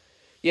about there.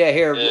 Yeah,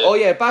 here. Yeah. Oh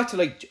yeah, back to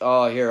like.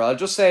 Oh, here. I'll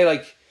just say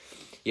like.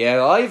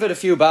 Yeah, I've had a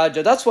few bad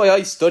jobs. That's why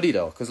I study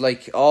though, because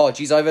like, oh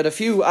geez, I've had a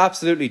few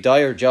absolutely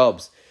dire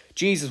jobs.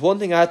 Jesus, one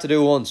thing I had to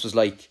do once was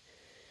like.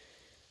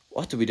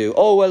 What did we do?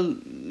 Oh, well,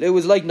 it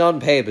was like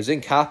non-paid. It was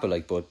in Kappa,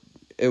 like, but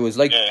it was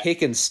like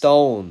picking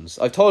stones.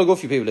 I've told a good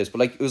few people this, but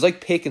like, it was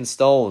like picking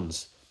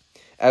stones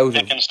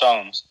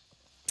stones.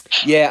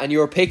 Yeah, and you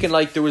were picking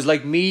like, there was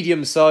like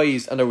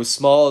medium-sized and there was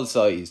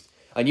small-sized.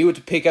 And you had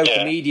to pick out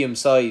the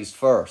medium-sized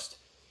first.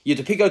 You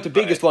had to pick out the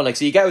biggest one, like,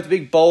 so you get out the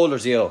big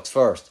boulders of yolks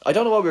first. I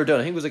don't know what we were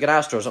doing. I think it was like an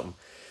Astro or something.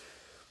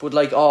 But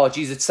like, oh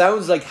geez, it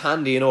sounds like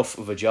handy enough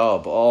of a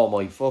job. Oh,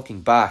 my fucking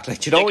back!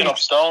 Like, you know, picking up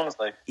stones,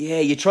 like. Yeah,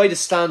 you try to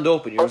stand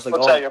up and you're just like,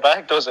 oh, your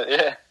back does it,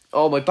 yeah.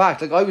 Oh, my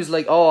back! Like, I was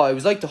like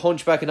the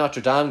Hunchback of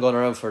Notre Dame going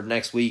around for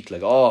next week.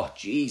 Like, oh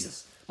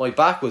Jesus, my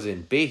back was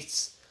in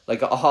bits.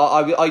 Like,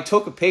 I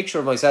took a picture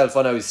of myself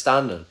when I was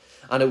standing,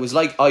 and it was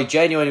like, I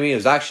genuinely mean, it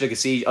was actually like a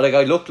seizure. Like,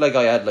 I looked like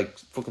I had like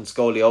fucking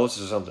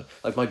scoliosis or something.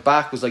 Like, my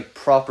back was like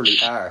properly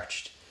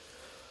arched.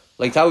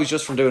 Like, that was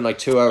just from doing like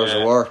 2 hours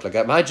of work. Like,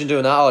 imagine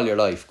doing that all your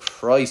life.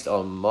 Christ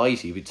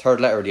almighty. The third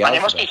letter of the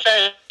alphabet. And you must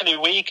be fairly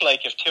weak,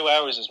 like, if 2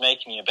 hours is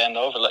making you bend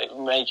over, like,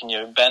 making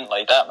you bent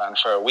like that, man,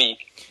 for a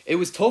week. It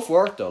was tough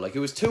work, though. Like, it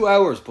was 2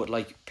 hours, but,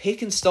 like,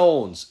 picking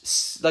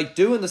stones, like,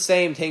 doing the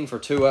same thing for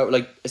 2 hours,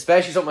 like,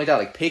 especially something like that,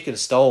 like, picking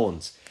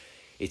stones,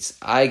 it's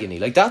agony.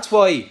 Like, that's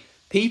why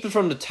people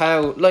from the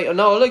town, like,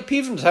 no, like,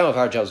 people from the town have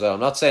hard jobs as well. I'm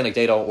not saying, like,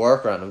 they don't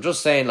work around. I'm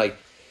just saying, like,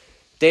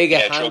 they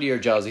get handier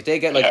jobs. Like, they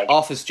get like Yeah.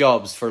 office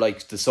jobs for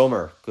like the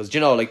summer, because you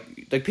know, like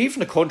people from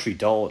the country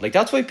don't. Like,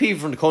 that's why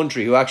people from the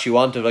country who actually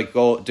want to like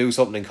go do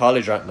something in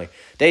college or anything, like,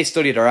 they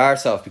study their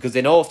arse off, because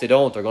they know if they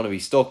don't, they're going to be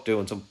stuck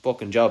doing some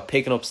fucking job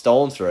picking up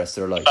stones for the rest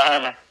of their life.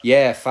 Farmer.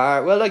 Yeah,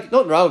 well, like,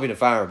 nothing wrong with being a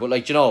farmer, but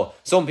like, you know,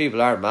 some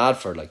people aren't mad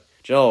for it. Like,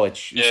 you know,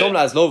 some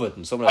lads love it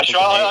and some lads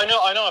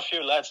I know a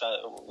few lads that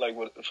like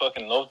would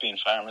fucking love being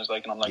farmers,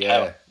 like, and I'm like,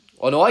 yeah.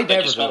 Oh no, I'd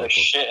never do smell it. the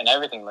shit and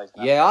everything like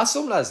that. Yeah,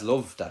 some lads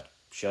love that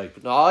shit,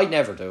 but no, I'd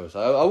never do it.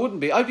 I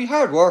wouldn't be. I'd be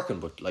hard working,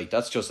 but like,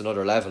 that's just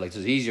another level. Like,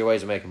 there's easier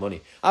ways of making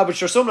money. But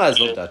sure, some lads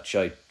love that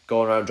shit,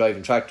 going around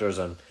driving tractors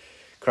and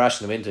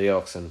crashing them into the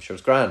ox, and sure,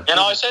 it's grand. You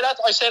know, I say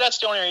that's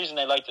the only reason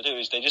they like to do,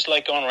 is they just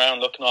like going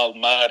around looking all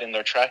mad in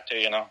their tractor,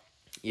 you know.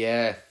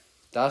 Yeah,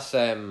 that's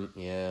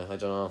yeah, I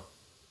don't know,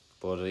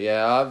 but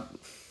yeah,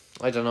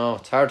 I don't know.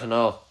 It's hard to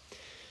know.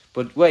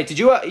 But wait,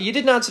 you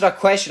didn't answer that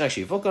question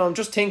actually. Fucking, I'm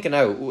just thinking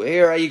now.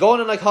 Here, are you going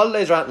on like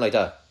holidays or anything like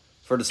that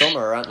for the summer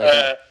or anything like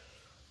that?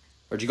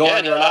 Or did you go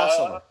on your last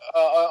summer?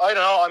 I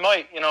don't know. I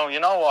might. You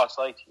know what it's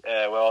like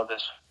with all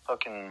this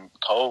fucking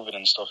COVID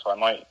and stuff. I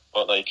might,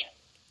 but like,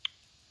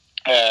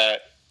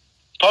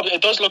 probably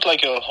it does look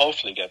like it'll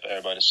hopefully get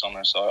better by the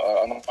summer. So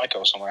I might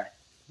go somewhere.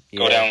 Yeah.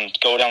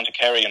 Go down to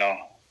Kerry. You know.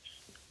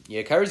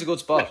 Yeah, Kerry's a good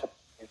spot.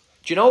 Do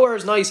you know where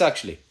it's nice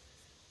actually?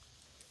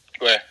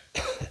 Where?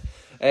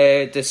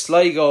 The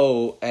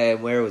Sligo,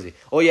 where was he?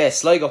 Oh yeah,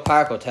 Sligo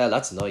Park Hotel.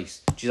 That's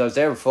nice. Jeez, I was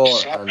there before,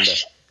 and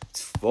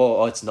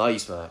it's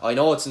nice, man. I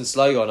know it's in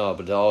Sligo now,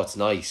 but it's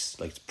nice.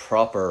 Like, it's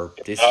proper.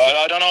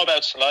 I don't know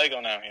about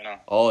Sligo now. You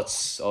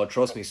know.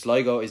 Trust me,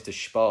 Sligo is the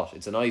spot.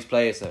 It's a nice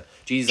place now.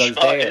 Jeez, I was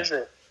there. Is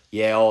it?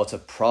 Yeah. It's a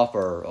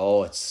proper.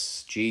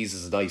 It's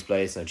Jesus, a nice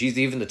place now. Jeez,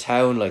 even the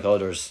town, like,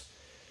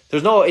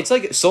 there's no, it's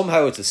like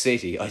somehow it's a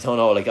city. I don't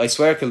know, like, I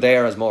swear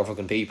Kildare has more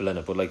fucking people in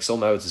it, but like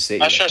somehow it's a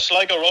city. I'm sure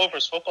Sligo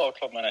Rovers Football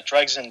Club, man, it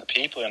drags in the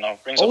people, you know,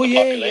 brings up the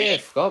yeah, population. I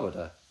forgot about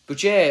that.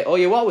 But yeah,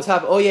 what was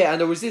happening?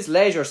 And there was this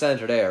leisure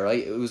centre there,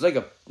 right? It was like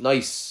a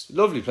nice,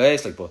 lovely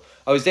place, like, but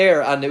I was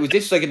there, and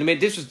this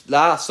was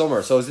last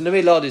summer, so I was in the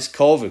middle of this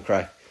COVID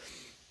crack.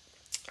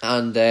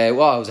 And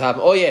what was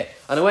happening?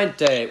 And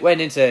I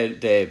went into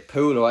the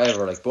pool or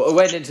whatever, like, but I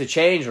went into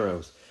change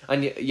rooms.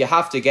 And you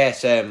have to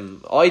get.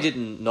 I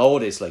didn't know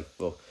this, like,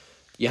 but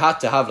you had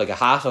to have like a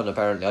hat on.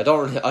 Apparently, I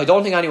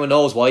don't think anyone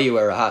knows why you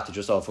wear a hat. They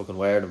just all fucking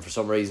wear them for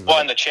some reason.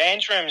 Well, in the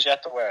change rooms, you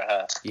have to wear a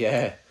hat.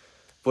 Yeah,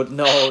 but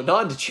no,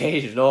 not in the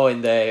change. No,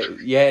 in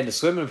the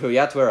swimming pool, you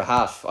have to wear a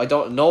hat.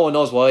 No one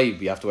knows why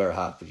you have to wear a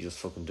hat, but you just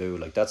fucking do.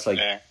 Like, that's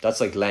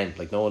like Lent.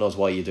 Like, no one knows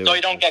why you do. So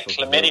you don't get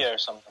chlamydia or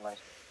something like.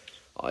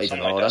 I don't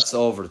know. That's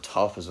over the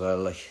top as well.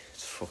 Like,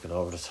 it's fucking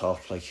over the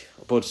top. Like,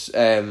 but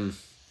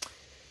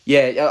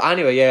yeah,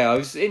 anyway, I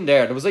was in there,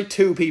 and there was like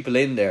 2 people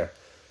in there,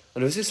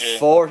 and there was this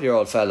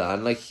 40-year-old fella,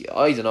 and like,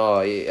 I don't know,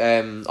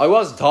 I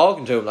wasn't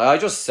talking to him, like, I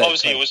just said...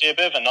 Was he a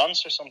bit of a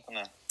nonce or something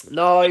then?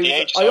 No, I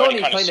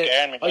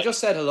just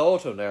said hello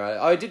to him there.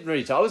 I didn't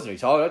really talk, I wasn't really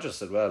talking, I just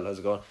said, well, how's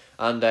it going?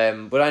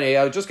 And, but anyway,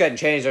 I was just getting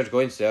changed there to go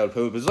into the old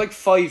pool, but there was like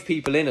 5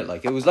 people in it,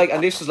 like, it was like,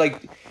 and this was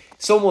like,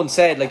 someone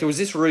said, like, there was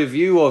this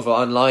review of it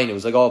online, it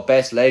was like,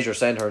 best leisure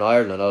centre in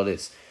Ireland and all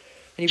this.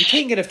 And you'd be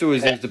thinking if it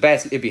was the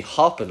best, it'd be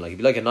hopping, like, it'd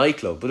be like a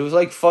nightclub. But it was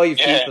like 5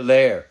 people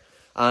there.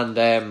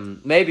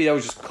 And maybe that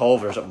was just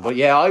COVID or something. But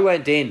yeah, I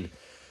went in.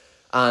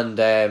 And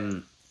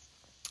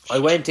I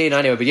went in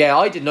anyway. But yeah,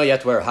 I didn't know you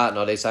had to wear a hat and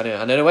all this anyway.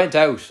 And then I went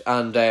out.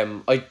 And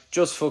I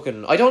just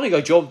fucking... I don't think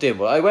I jumped in,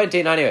 but I went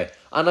in anyway.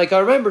 And like, I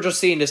remember just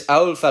seeing this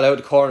owl fella out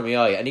the corner of my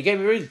eye. And he gave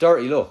me a really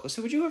dirty look. I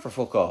said, would you ever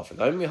fuck off? Like,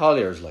 I'm in my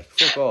Holliers, like,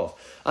 fuck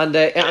off. And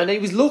he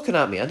was looking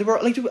at me, and they were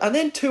like, and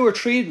then 2 or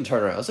 3 of them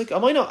turned around. I was like,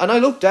 am I not? And I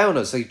looked down, I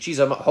was like, geez,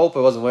 I hope I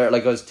wasn't wearing,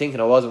 like, I was thinking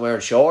I wasn't wearing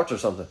shorts or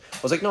something. I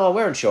was like, no, I'm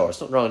wearing shorts,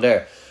 nothing wrong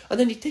there. And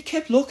then they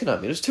kept looking at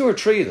me, there's 2 or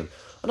 3 of them,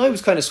 and I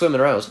was kind of swimming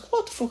around. I was like,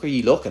 what the fuck are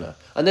you looking at?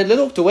 And then they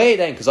looked away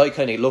then, because I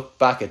kind of looked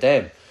back at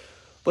them.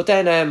 But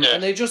then, and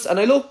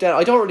I looked down,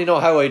 I don't really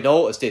know how I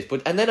noticed this,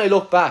 and then I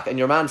looked back, and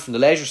your man from the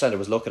leisure centre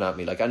was looking at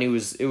me, like, and it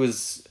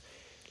was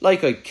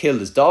like I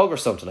killed his dog or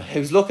something. He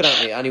was looking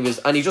at me,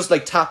 and he just,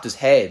 like, tapped his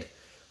head.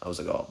 I was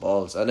like, oh,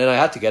 balls. And then I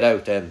had to get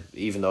out then,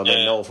 even though it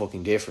made no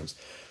fucking difference.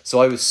 So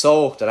I was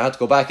soaked, and I had to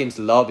go back into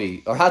the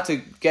lobby, or had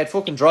to get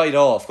fucking dried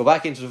off, go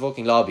back into the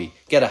fucking lobby,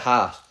 get a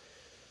hat.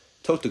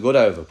 Took the good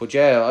out of it. But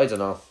yeah, I don't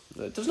know.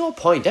 There's no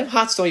point. Them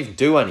hats don't even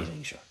do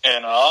anything, sure. Yeah,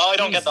 no, I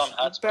don't get them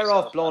hats. It's better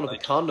off blowing up a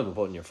condom and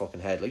putting in your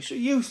fucking head. Like, sure,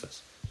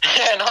 useless.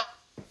 Yeah,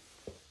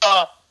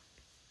 no.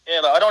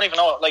 Yeah, like, I don't even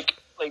know, like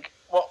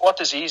what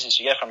diseases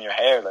you get from your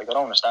hair. Like, I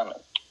don't understand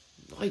it.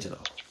 I don't know.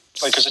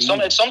 Like, because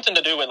it's something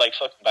to do with, like,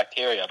 fucking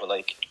bacteria, but,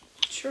 like...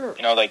 Sure.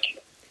 You know, like...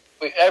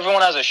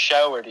 Everyone has a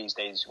shower these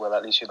days. Well,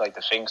 at least you'd like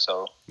to think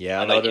so.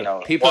 Yeah, and, like, you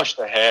know, people wash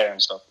their hair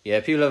and stuff.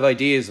 Yeah, people have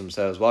ideas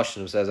themselves,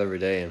 washing themselves every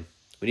day, and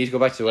we need to go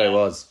back to the way it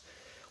was.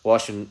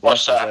 Washing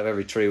yourself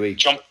every 3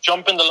 weeks.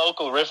 Jump in the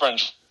local river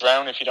and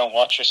drown if you don't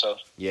wash yourself.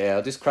 Yeah,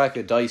 I'll just crack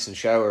a Dyson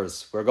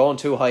showers. We're going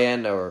too high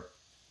end now.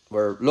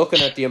 We're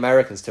looking at the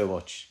Americans too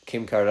much.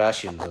 Kim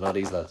Kardashian and all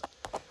these lads.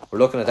 We're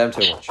looking at them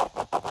too much.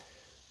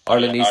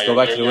 Ireland needs to go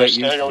back to the way it used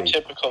to be.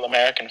 Stereotypical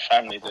American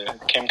family, the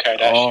Kim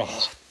Kardashians.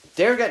 Oh,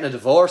 they're getting a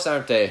divorce,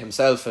 aren't they?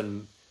 Herself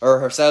and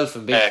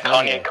Big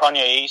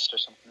Kanye East or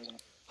something, isn't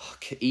it? Oh,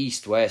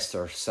 East, West,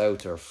 or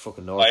South, or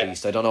fucking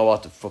Northeast. I don't know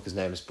what the fuck his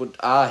name is, but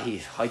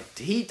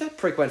that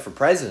prick went for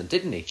president,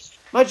 didn't he?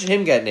 Imagine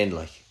him getting in,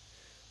 like.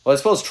 Well, I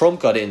suppose Trump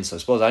got in, so I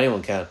suppose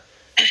anyone can.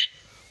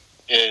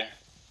 Yeah.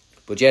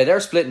 But yeah, they're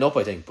splitting up,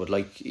 I think. But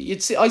like,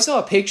 I saw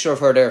a picture of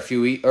her there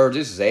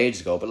this is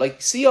ages ago. But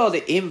like, see all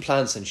the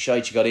implants and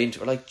shite she got into.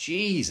 Her, like,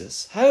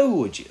 Jesus, how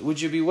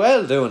would you be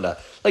well doing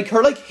that? Like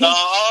her, like. No,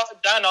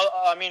 Dan.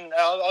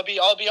 I'll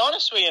be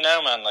honest with you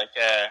now, man. Like,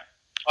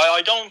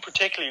 I don't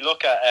particularly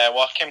look at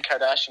what Kim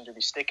Kardashian to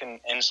be sticking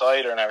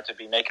inside her now to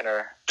be making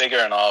her bigger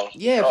and all.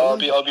 Yeah, I'll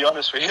be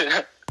honest with you.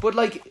 But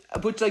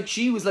like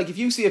she was like, if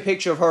you see a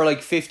picture of her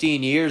like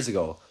 15 years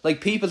ago, like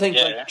people think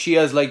like she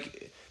has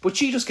like. But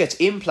she just gets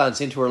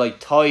implants into her like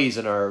thighs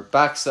and her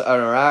backs and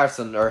her arse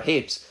and her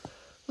hips.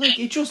 Like,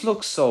 it just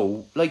looks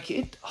so like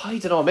it. I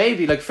don't know.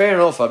 Maybe like fair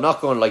enough. I'm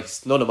not going like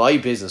none of my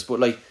business. But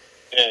like,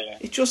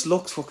 it just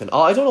looks fucking.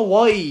 I don't know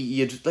why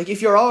you'd like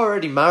if you're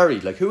already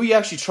married. Like, who are you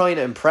actually trying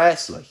to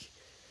impress?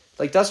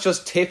 Like that's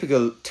just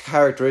typical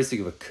characteristic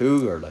of a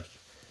cougar. Like,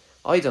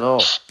 I don't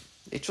know.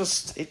 It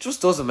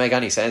just doesn't make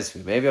any sense to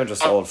me. Maybe I'm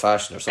just old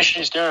fashioned or something.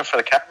 She's doing it for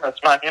the cameras,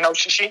 man. You know,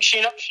 she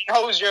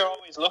knows you're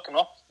always looking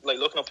up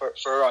for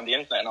her on the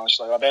internet, and she's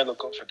like, I better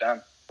look up for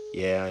them.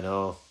 Yeah, I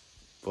know,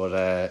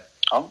 but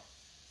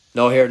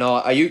no, here, no.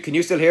 Are you? Can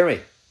you still hear me?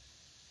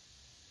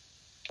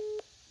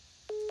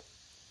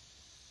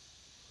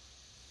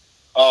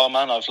 Oh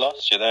man, I've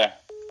lost you there.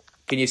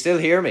 Can you still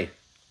hear me?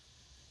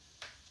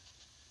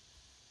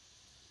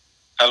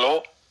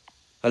 Hello.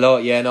 Hello.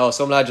 Yeah, no.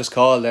 Some lad just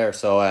called there,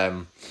 so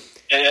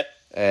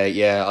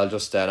Yeah. I'll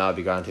just I'll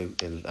be grand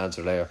to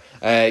answer later.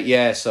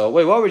 Yeah. So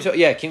wait, what were you?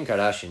 Yeah, Kim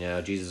Kardashian.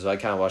 Yeah, Jesus, I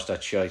can't watch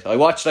that shit. I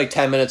watched like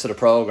 10 minutes of the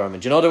program,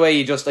 and do you know the way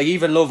you just like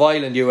even Love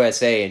Island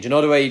USA, and do you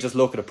know the way you just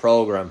look at a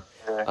program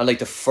and like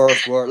the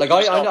first word, like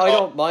I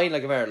don't mind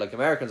like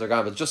Americans are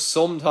grand, but just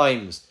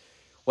sometimes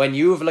when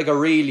you have like a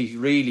really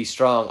really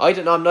strong,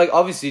 I'm like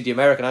obviously the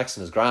American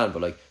accent is grand,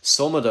 but like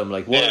some of them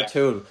like one or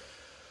two of them.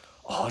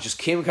 Oh, just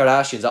Kim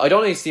Kardashian's. I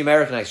don't think it's the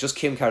American accent,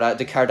 just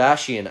the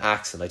Kardashian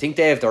accent. I think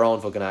they have their own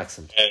fucking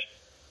accent. Yeah.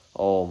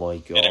 Oh my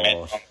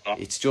god.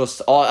 It's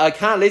just, I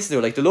can't listen to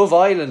it. Like the Love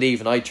Island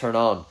even, I turn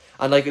on.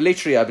 And like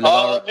literally I'd be like...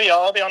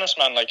 I'll be honest,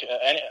 man. Like,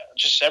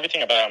 just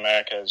everything about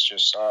America is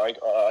just, I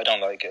don't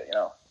like it, you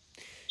know.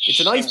 It's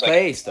a nice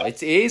place, though.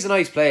 It is a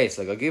nice place.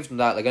 Like, I'll give them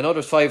that. Like, I know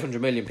there's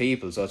 500 million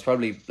people, so it's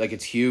probably, like,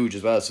 it's huge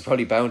as well. So it's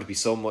probably bound to be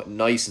somewhat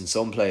nice in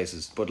some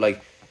places. But,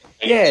 like,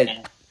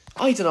 yeah...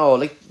 I don't know,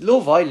 like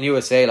Love Island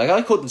USA, like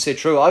I couldn't sit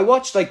through. I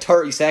watched like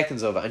 30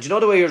 seconds of it, and you know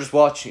the way you're just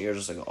watching, you're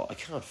just like, oh, I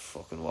can't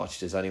fucking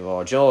watch this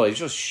anymore. Do you know, it's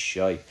just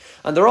shite.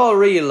 And they're all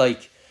real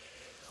like,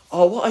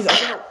 oh, what I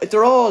don't know.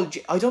 They're all.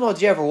 I don't know.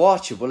 Did you ever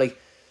watch it? But like,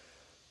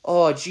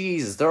 oh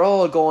Jesus, they're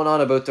all going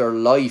on about their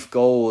life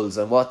goals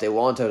and what they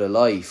want out of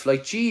life.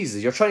 Like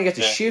Jesus, you're trying to get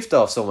the shift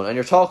off someone, and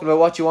you're talking about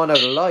what you want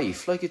out of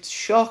life. Like it's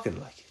shocking.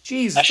 Like.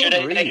 Jesus,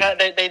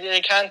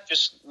 they can't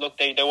just look.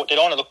 They don't want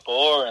to look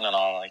boring and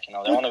all. Like, you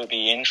know, they want to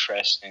be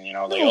interesting. You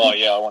know, like, oh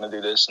yeah, I want to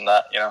do this and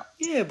that. You know.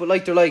 Yeah, but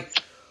like they're like,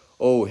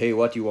 oh hey,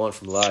 what do you want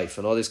from life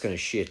and all this kind of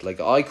shit. Like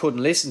I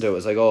couldn't listen to it.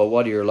 It's like, oh,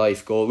 what are your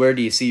life goals? Where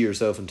do you see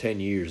yourself in 10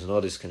 years and all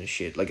this kind of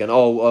shit. Like, and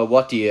how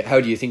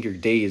do you think your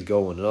day is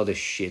going and all this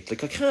shit.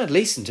 Like I can't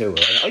listen to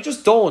it. I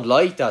just don't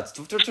like that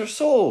stuff. They're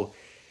so.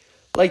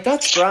 Like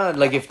that's grand,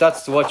 like if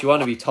that's what you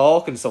want to be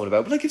talking to someone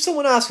about. But like if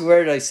someone asks me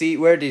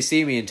where do you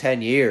see me in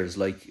 10 years,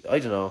 like I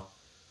don't know,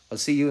 I'll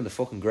see you in the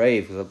fucking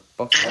grave with a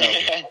box of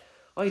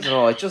I don't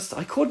know. I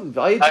couldn't.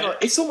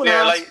 If someone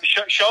asks,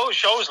 like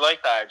shows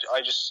like that,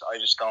 I just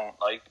don't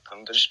like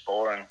them. They're just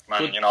boring,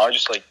 man. But, you know, I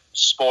just like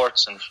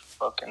sports and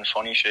fucking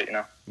funny shit. You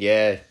know.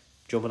 Yeah,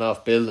 jumping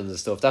off buildings and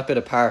stuff. That bit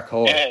of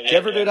parkour. Did you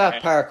ever do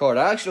that parkour?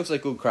 That actually looks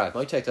like good crack.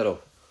 Might take that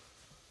up.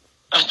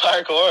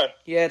 Parkour.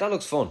 Yeah, that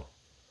looks fun.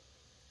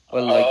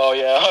 Well, like, oh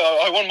yeah,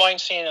 I wouldn't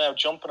mind seeing him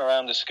jumping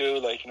around the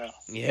school, like, you know.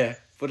 Yeah,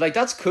 but like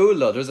that's cool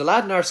though. There's a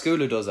lad in our school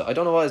who does it. I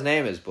don't know what his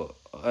name is, but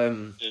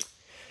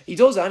he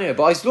does it anyway.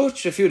 But I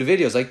watched a few of the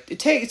videos. Like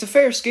it's a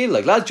fair skill.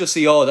 Like lads just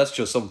see, oh, that's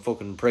just some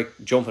fucking prick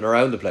jumping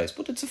around the place,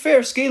 but it's a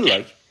fair skill.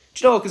 Like,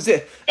 do you know, because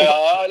like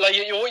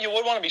you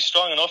would want to be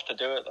strong enough to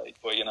do it, like,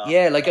 but you know.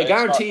 Yeah, like I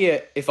guarantee you,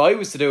 if I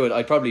was to do it,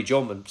 I'd probably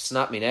jump and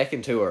snap my neck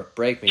in two or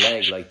break my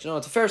leg. Like, do you know,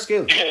 it's a fair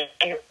skill.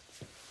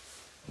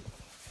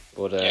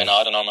 But yeah, no,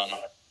 I don't know, man.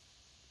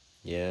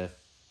 Yeah,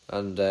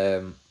 and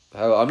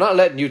I'm not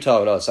letting you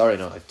talk at all. Sorry,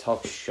 no, I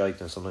talk shite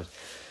now sometimes.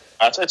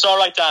 It's all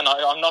right, Dan.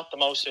 I'm not the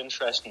most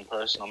interesting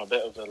person. I'm a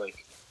bit of a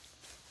like.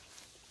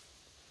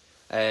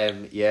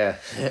 Yeah.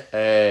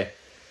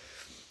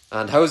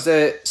 And how's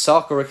the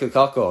soccer with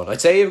Kilcock going?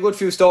 I'd say you have a good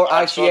few stories.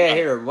 Actually, yeah,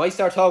 here we might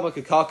start talking about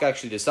Kilcock.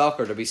 Actually, the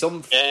soccer, there'll be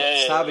some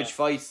savage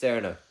fights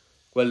there now.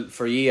 Well,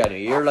 for you,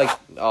 anyway, you're like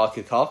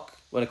Kilcock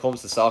when it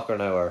comes to soccer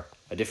now, are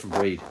a different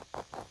breed.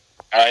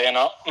 You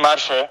know, mad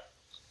for it.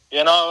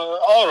 You know,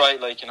 all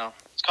right, like, you know,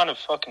 it's kind of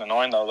fucking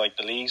annoying though. Like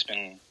the league's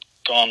been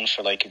gone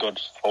for like a good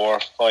 4 or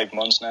 5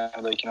 months now.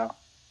 Like, you know,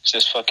 it's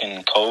this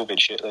fucking COVID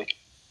shit. Like,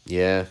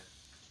 Yeah.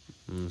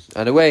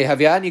 And away, have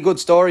you any good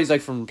stories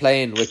like from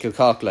playing with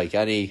Kilcock? Like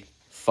any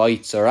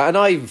fights or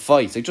not even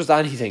fights, like just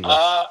anything? Like.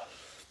 Fights.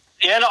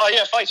 Yeah, no,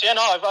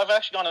 I've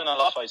actually gone in a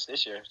lot of fights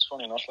this year. It's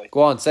funny enough. Like,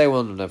 Go on, say one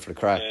of them then for the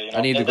crack. yeah, you know,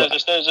 I need to go.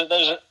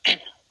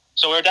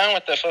 So we're down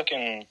with the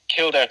fucking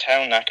Kildare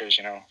Town knackers,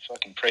 you know,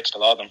 fucking pricks, a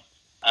lot of them.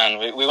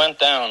 And we went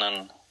down,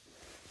 and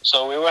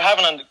so we were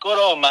having a good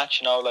old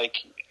match, you know,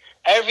 like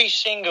every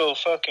single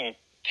fucking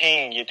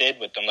thing you did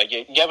with them, like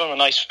you gave them a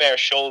nice fair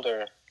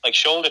shoulder, like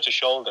shoulder to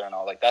shoulder and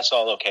all, like that's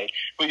all okay.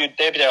 But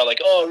they'd be there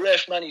like, oh,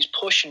 ref, man, he's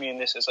pushing me in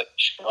this. It's like,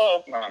 shut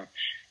up, man.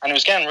 And it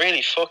was getting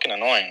really fucking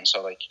annoying.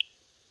 So like,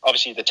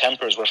 obviously the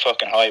tempers were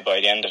fucking high by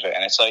the end of it,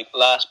 and it's like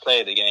last play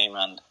of the game,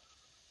 and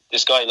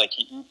this guy, like,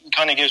 he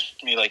kind of gives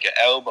me like an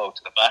elbow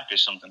to the back or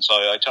something, so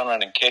I turn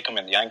around and kick him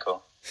in the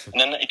ankle,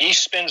 and then he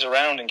spins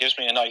around and gives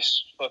me a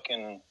nice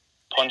fucking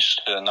punch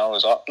to the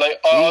nose. Like,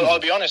 I'll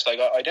be honest, like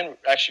I didn't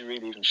actually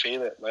really even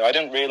feel it. Like, I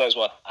didn't realize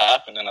what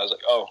happened, and I was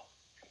like, oh.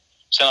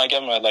 So then I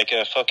gave him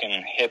a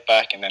fucking hit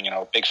back, and then, you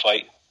know, big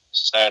fight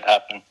started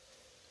happening.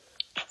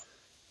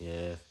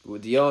 Yeah, well,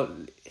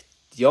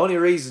 the only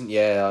reason,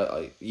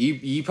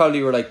 you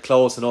probably were like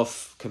close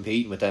enough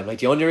competing with them. Like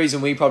the only reason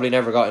we probably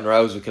never got in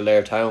rows with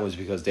Kildare Town was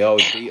because they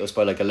always beat us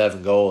by like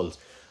 11 goals.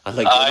 And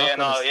like,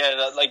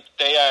 like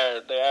they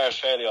are a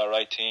fairly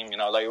alright team. You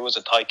know, like it was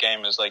a tight game.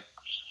 It was like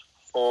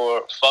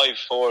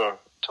 5-4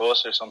 to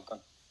us or something.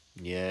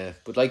 Yeah,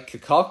 but like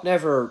Kilcock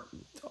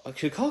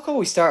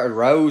always started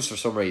rows for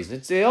some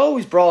reason. They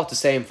always brought the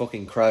same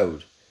fucking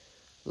crowd.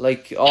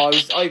 Like,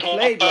 I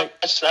played like.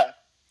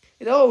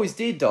 It always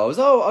did though.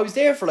 I was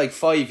there for like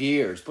 5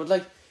 years, but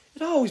like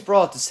it always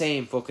brought the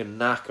same fucking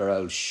knacker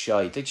out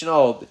shite. Like, you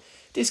know,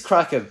 this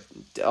crack of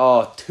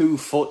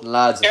 2-footing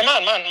lads. Yeah,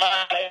 man.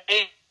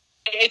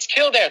 It's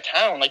Kildare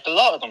Town. Like a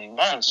lot of them,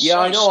 man. Yeah,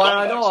 I know.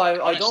 I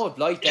don't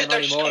like them they're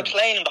anymore. They're just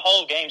complaining the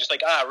whole game, just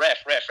like ref.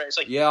 It's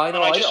like, yeah, I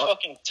know. I just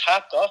fucking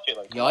tapped off you.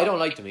 Like, yeah, I don't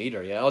like them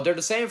either. Yeah, they're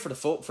the same for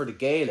the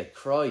Gaelic.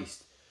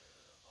 Christ.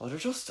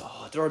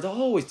 They're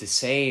always the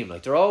same.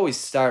 Like, they're always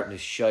starting to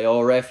shy. Oh,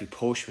 referee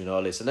push me and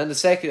all this. And then the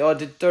second,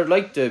 they're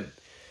like they're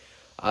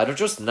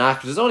just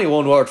knackers. There's only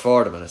one word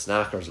for them, and it's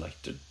knackers. Like,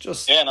 they're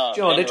just, and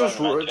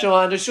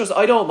it's just,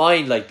 I don't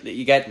mind, like,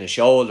 you getting a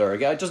shoulder.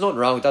 There's nothing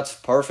wrong with that's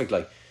perfect,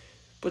 like.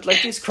 But,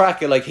 like, this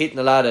crack of, like, hitting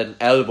a lad an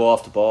elbow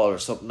off the ball or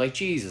something, like,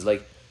 Jesus,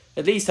 like,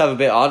 at least have a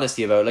bit of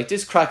honesty about it. Like,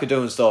 this crack of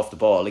doing stuff off the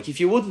ball. Like, if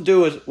you wouldn't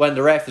do it when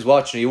the ref is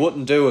watching, you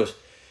wouldn't do it.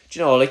 Do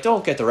you know, like,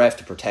 don't get the ref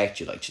to protect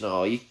you. Like, do you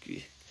know, you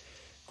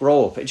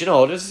grow up. Do you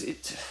know, there's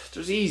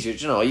easier. Do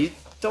you know, you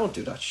don't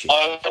do that shit. Do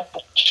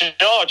you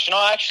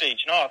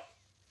know,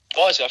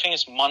 boys, I think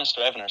it's Monster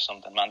Evan or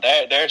something, man.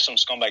 They're some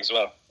scumbags as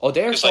well. Oh,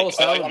 they're so like,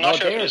 sound. I'm not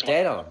sure they're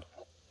dead on.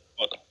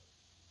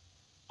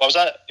 What was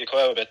that? You cut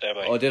out a bit there,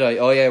 buddy. Oh, did I?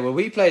 Oh, yeah. Well,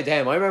 we played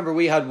them. I remember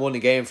we hadn't won a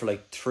game for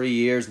like 3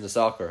 years in the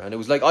soccer, and it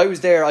was like I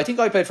was there. I think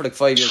I played for like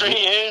 5 years. 3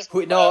 years?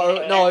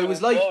 No. It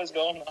was like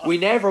we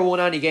never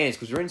won any games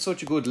because we were in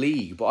such a good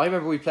league. But I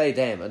remember we played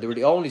them, and they were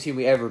the only team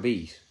we ever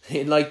beat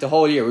in like the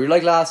whole year. We were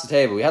like last at the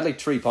table. We had like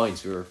 3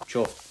 points. We were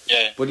chuffed.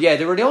 Yeah. But yeah,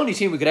 they were the only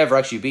team we could ever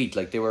actually beat.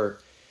 Like, they were.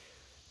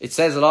 It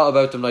says a lot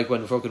about them. Like,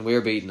 when fucking we're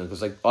beating them,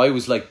 because like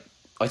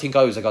I think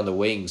I was like on the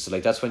wing. So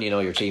like that's when you know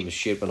your team is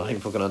shit, when I'm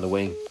fucking on the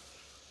wing.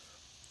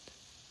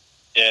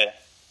 Yeah.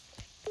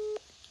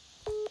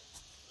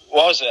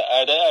 What was it?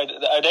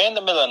 Are they in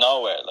the middle of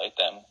nowhere like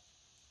them?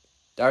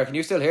 Dara, can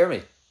you still hear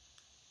me?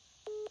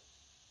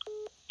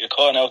 You're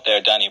calling out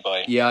there, Danny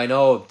boy. Yeah, I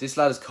know. This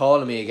lad is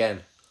calling me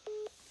again.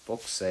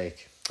 Fuck's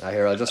sake.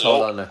 I'll just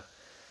hold on now.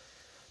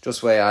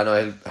 Just wait, I know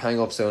I'll hang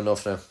up soon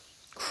enough now.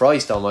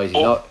 Christ almighty.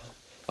 Oh. No,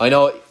 I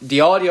know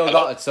the audio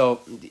got it,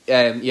 so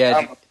yeah.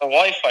 The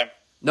Wi-Fi.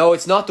 No,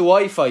 it's not the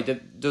Wi-Fi.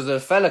 There's a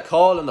fella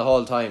calling the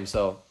whole time,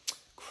 so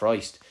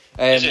Christ.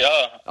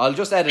 I'll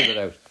just edit it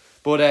out.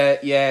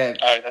 But yeah.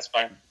 Alright, that's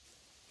fine.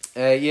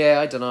 Yeah,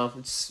 I don't know.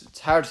 It's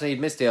hard to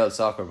miss the old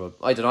soccer, but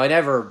I don't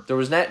know. There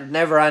was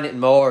never anything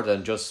more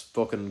than just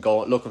fucking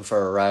looking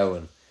for a row,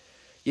 and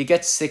you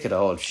get sick of the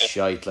whole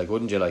shite. Like,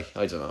 wouldn't you? Like,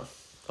 I don't know.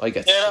 I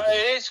get sick of it.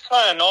 It is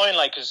kind of annoying,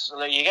 like, because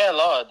like, you get a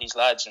lot of these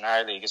lads in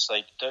our league. It's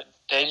like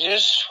they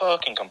just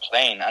fucking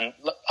complain, and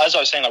as I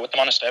was saying, like with the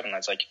Monster Evan,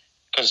 it's like,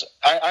 because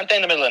aren't they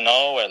in the middle of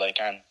nowhere? Like,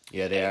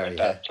 yeah, they are.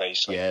 That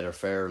place. Like, yeah, they're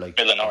fair. Like,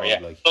 middle of nowhere. Yeah.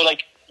 Like, so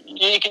like.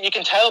 You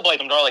can tell by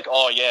them, they're like,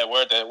 oh yeah,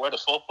 we're the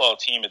football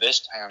team of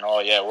this town. Oh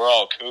yeah, we're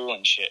all cool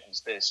and shit and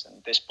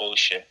this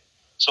bullshit.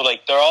 So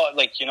like they're all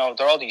like, you know,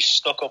 they're all these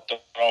stuck up their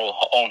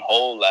own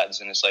hole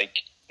lads, and it's like,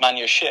 man,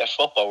 you're shit at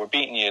football. We're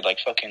beating you like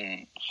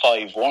fucking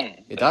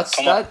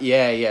 5-1.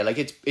 Yeah. Like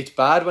it's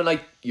bad when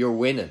like you're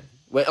winning.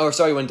 When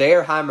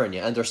they're hammering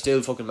you and they're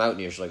still fucking mounting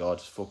you, you're like, oh,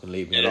 just fucking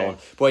leave me alone.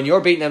 But when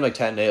you're beating them like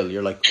 10-0,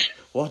 you're like,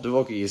 what the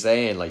fuck are you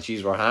saying? Like,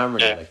 geez, we're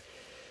hammering you. Like,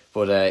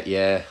 but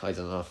yeah, I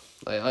don't know.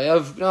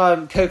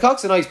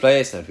 Kilcock's a nice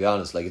place now, to be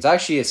honest. Like, it's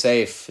actually it's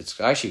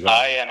actually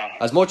great.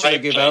 As much as I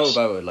give out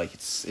about it, like,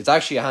 it's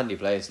actually a handy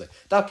place. Like,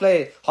 that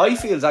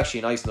Highfield's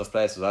actually a nice enough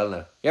place as well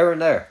now. You ever in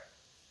there?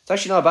 It's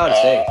actually not a bad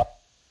estate.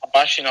 I'm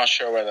actually not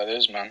sure where that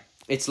is, man.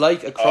 It's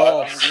like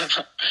across.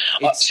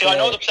 See, I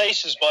know the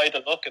places by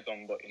the look of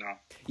them, but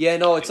Yeah,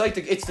 no, it's like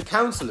it's the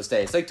council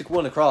estate. It's like the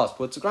one across,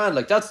 but it's a grand.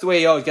 Like that's the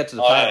way you always get to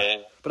the park.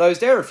 Yeah. But I was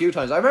there a few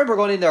times. I remember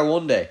going in there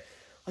one day.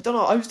 I don't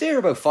know. I was there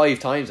about 5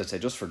 times. I'd say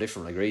just for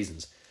different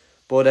reasons.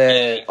 But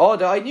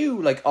I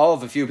knew like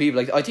of a few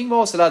people. Like I think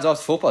most of the lads off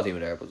the football team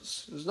were there, but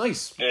it was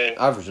nice,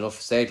 average enough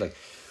estate. Like,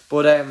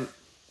 but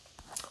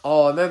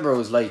I remember it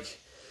was like.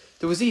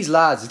 There was these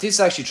lads. This is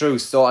actually true.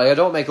 So I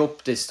don't make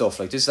up this stuff.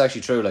 Like this is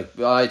actually true. Like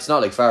it's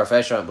not like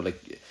far-fetched, but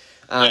like,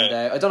 and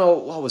I don't know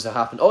what was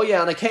happened. Oh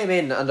yeah, and I came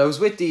in and I was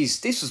with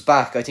these. This was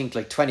back, I think,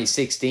 like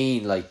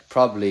 2016, like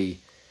probably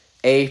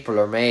April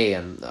or May,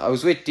 and I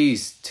was with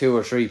these 2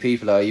 or 3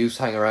 people that I used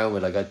to hang around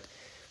with.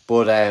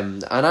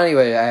 And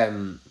anyway,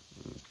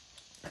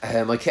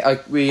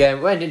 we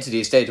went into the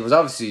estate. There was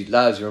obviously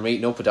lads we were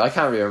meeting up with. I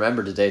can't really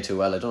remember the day too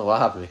well. I don't know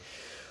what happened to me.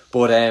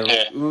 But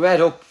we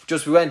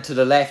went to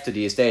the left of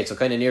the estate, so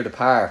kind of near the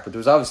park. But there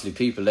was obviously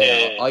people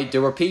there.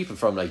 There were people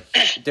from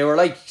they were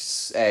like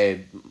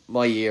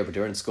my year, but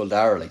they were in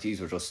Sculdara. Like these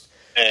were just,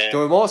 they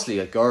were mostly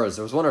like girls.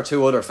 There was 1 or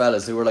 2 other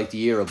fellas who were like the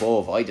year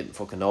above. I didn't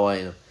fucking know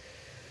any of them.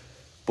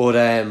 But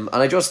and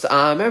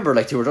I remember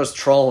like they were just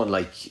throwing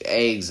like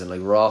eggs and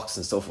like rocks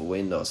and stuff at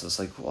windows. So it's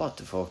like, what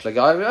the fuck? Like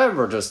I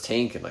remember just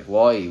thinking like,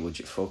 why would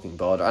you fucking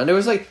bother? And it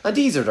was like, and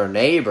these are their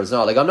neighbours.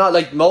 No, like I'm not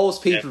like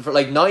most people. For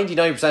like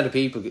 99% of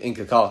people in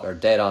Kilcock are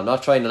dead on. I'm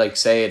not trying to like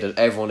say that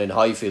everyone in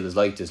Highfield is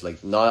like this.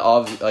 Like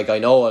not like I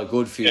know of a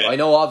good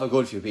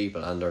few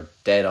people and they're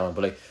dead on.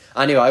 But like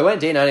anyway, I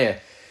went in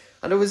anyway.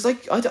 And it was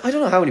like, I don't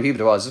know how many people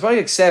there was. It was probably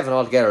like 7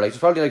 altogether. Like, it was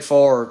probably like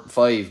 4 or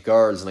 5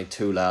 girls and like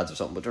 2 lads or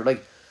something. But they're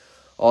like,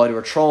 they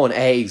were throwing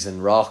eggs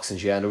and rocks and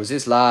shit. And there was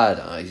this lad,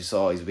 and I just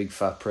saw he's a big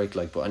fat prick,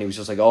 like, but and he was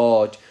just like,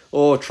 try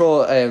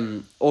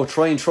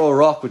and throw a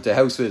rock with the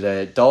house with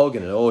a dog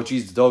in it. Oh,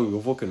 jeez, the dog will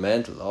go fucking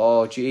mental.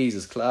 Oh,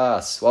 Jesus,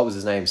 class. What was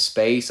his name?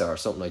 Spacer or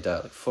something like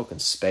that. Like, fucking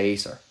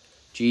Spacer.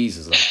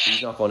 Jesus, like,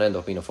 he's not going to end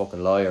up being a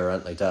fucking liar or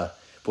anything like that.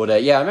 But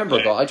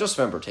I just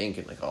remember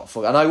thinking like, oh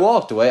fuck, and I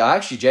walked away. I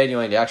actually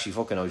genuinely I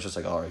was just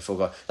like, alright, fuck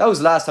off. That was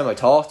the last time I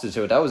talked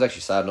to it. That was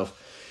actually sad enough.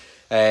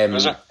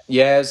 Was it?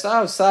 Yeah,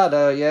 that was sad.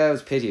 It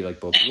was pity. Like,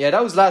 but yeah,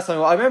 that was the last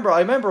time. I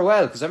remember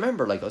well because I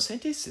remember like I was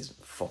saying, this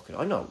isn't fucking.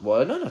 I'm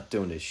not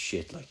doing this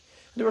shit. Like,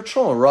 they were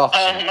throwing rocks.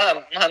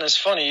 Man, it's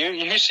funny.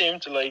 You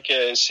seem to like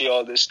see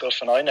all this stuff,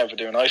 and I never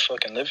do, and I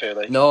fucking live here.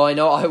 Like, no, I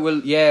know. I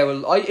will. Yeah,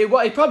 well,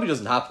 it probably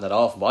doesn't happen that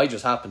often, but I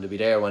just happened to be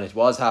there when it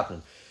was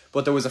happening.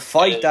 But there was a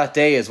fight that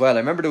day as well. I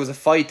remember there was a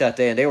fight that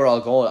day, and they were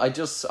all going. I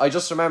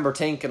just remember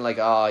thinking like,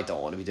 I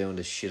don't want to be doing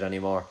this shit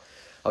anymore.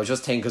 I was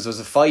just thinking because there was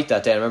a fight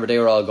that day. I remember they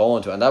were all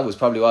going to, and that was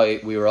probably why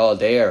we were all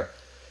there.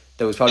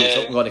 There was probably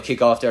something going to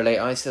kick off there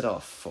later. I said, "Oh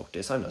fuck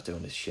this! I'm not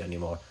doing this shit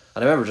anymore."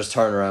 And I remember just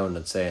turning around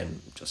and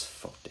saying, "Just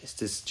fuck this!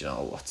 This, you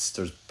know,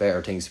 there's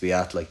better things to be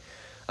at." Like,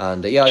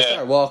 and I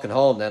started walking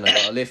home. Then I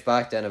got a lift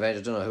back. Then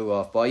eventually, I don't know who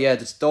off, but yeah,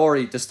 the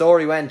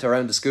story went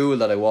around the school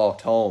that I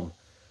walked home.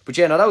 But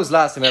yeah, no, that was the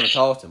last time I ever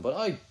talked to him.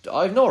 But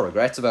I have no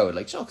regrets about it.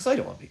 Like, because I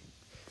don't want to be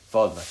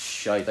involved in that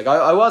shit. Like,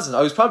 I wasn't.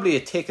 I was probably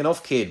a thick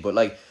enough kid, but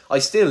like, I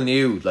still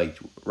knew like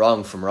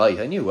wrong from right.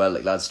 I knew well,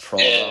 like lads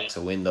throwing rocks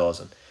at windows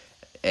and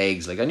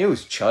eggs. Like, I knew it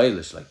was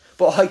childish. Like,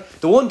 but like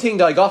the one thing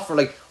that I got for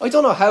like, I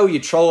don't know how you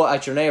throw it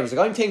at your neighbours.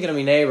 Like, I'm thinking of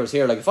my neighbours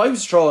here. Like, if I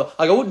was throwing,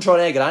 like, I wouldn't throw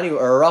an egg at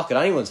anyone or a rock at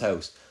anyone's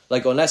house.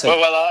 Like, unless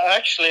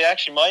actually,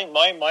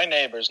 my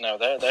neighbours now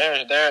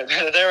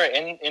they're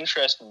an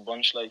interesting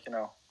bunch. Like, you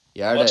know.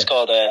 Yeah, what's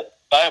called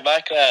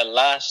back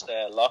last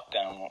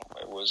lockdown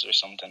it was or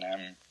something.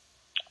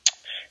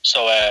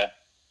 So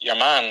your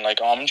man, like,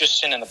 I'm just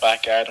sitting in the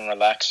back garden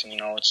relaxing. You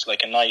know, it's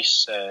like a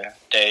nice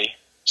day.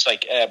 It's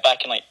like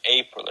back in like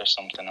April or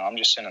something. I'm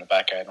just sitting in the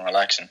back garden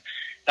relaxing.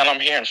 And I'm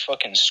hearing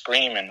fucking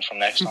screaming from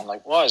next to me. I'm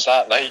like, what is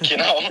that like, you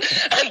know?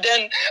 And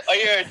then I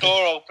hear a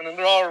door open and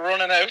they're all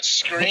running out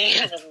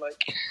screaming,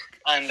 like,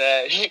 and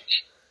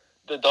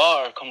the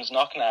door comes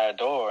knocking at our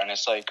door, and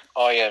it's like,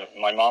 oh yeah,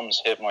 my mom's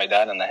hit my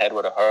dad in the head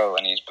with a hurl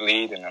and he's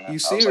bleeding. And you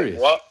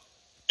serious? Like, what?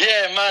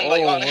 Yeah, man.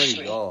 Like,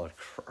 honestly. Oh my God,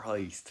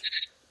 Christ.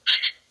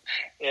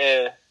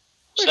 Yeah.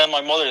 So then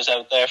my mother's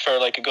out there for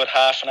like a good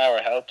half an hour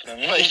helping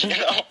him, like, you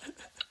know.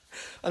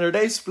 And are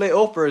they split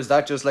up, or is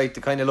that just like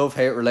the kind of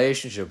love-hate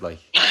relationship, like?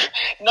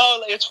 No,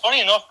 like, it's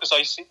funny enough because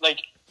I see, like,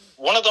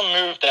 one of them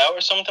moved out or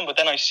something, but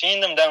then I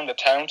seen them down the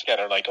town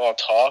together, like, all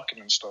talking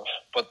and stuff.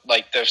 But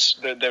like they've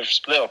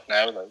split up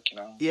now, like, you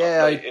know.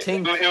 Yeah, like, I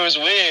think it was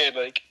weird,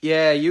 like.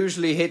 Yeah,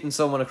 usually hitting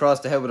someone across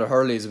the head with a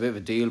hurley is a bit of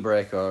a deal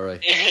breaker,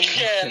 alright.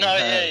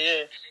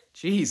 yeah.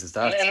 Jesus,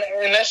 that.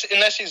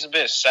 Unless he's a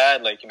bit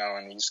sad, like, you know,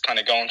 and he's kind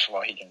of going for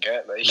what he can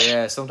get, like.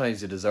 Yeah,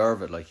 sometimes you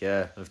deserve it, like,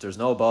 yeah. If there's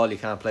no ball, you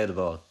can't play the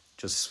ball.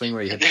 Just swing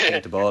where you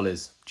think the ball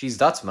is. Jeez,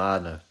 that's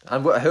mad now.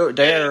 And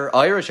they're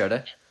Irish, are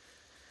they?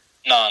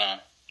 No.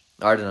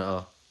 Are they not?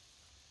 Oh.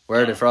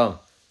 Where are they from?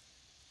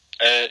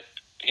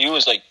 He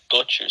was like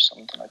Dutch or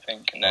something, I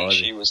think, and then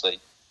she was like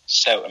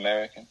South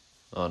American.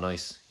 Oh,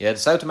 nice. Yeah, the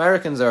South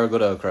Americans are a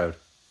good old crowd.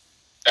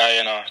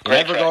 You know,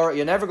 great crack.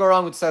 You never go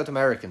wrong with South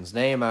Americans,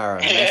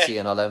 Neymar and Messi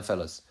and all them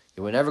fellas.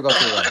 You will never go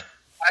too wrong.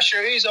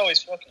 Sure, he's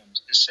always fucking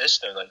his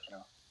sister, like, you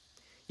know.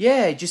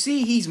 Yeah, do you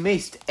see he's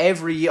missed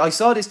every year? I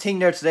saw this thing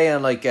there today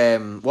on like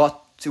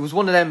it was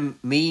one of them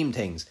meme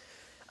things.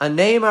 And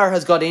Neymar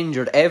has got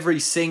injured every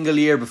single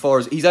year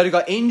before. He's either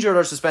got injured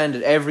or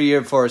suspended every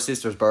year before his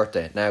sister's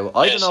birthday. Now,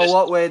 I don't know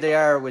what way they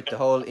are with the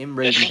whole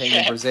inbreeding thing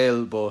in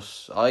Brazil,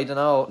 but I don't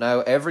know.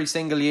 Now, every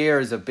single year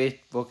is a bit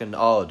fucking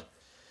odd.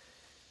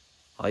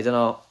 I don't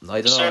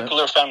know.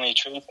 Circular family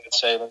tree, I'd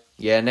say. Like.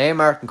 Yeah,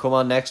 Neymar can come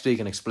on next week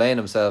and explain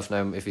himself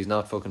now if he's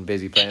not fucking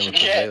busy playing with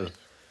Brazil.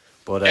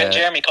 But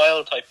Jeremy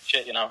Kyle type of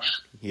shit, you know.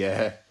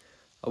 Yeah,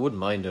 I wouldn't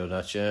mind doing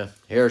that, yeah.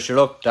 Here, sure,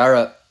 look,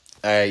 Dara.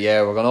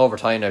 Yeah, we're going over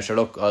time now. Sure,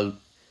 look,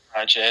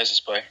 Jesus,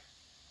 boy.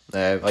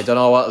 I don't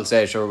know what I'll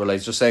say. Sure, well,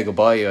 just say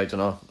goodbye. I don't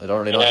know. I don't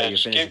really know how you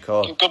finish the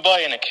call.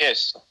 Goodbye and a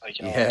kiss, like,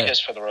 you know, a kiss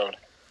for the road.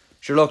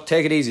 Sure, look,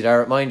 take it easy,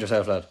 Dara. Mind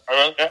yourself, lad.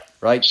 Alright, yeah.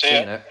 Right, see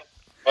you now.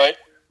 Bye.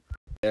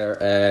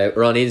 There,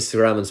 we're on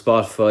Instagram and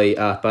Spotify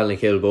at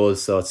Ballinkill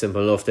Buzz, so it's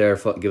simple enough there.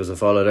 Give us a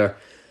follow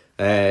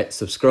there.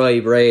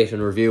 Subscribe, rate,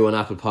 and review on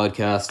Apple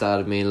Podcasts.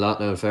 That'd mean a lot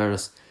now, in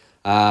fairness.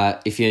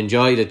 If you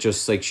enjoyed it,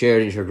 just like share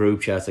it into your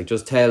group chats, like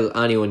just tell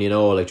anyone you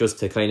know, like just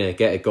to kind of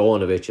get it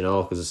going a bit, you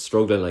know, because it's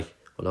struggling, like,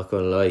 I'm not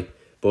going to lie.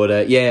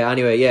 But yeah,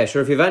 anyway, yeah,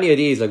 sure, if you have any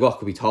ideas, like what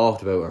could be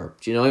talked about, or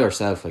do you know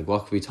yourself, like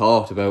what could be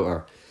talked about,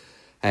 or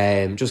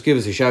just give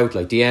us a shout,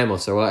 like DM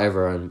us or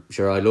whatever, and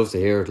sure, I'd love to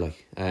hear it,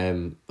 like, I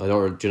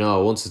don't, do you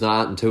know, once it's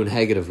not too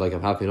negative, like,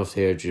 I'm happy enough to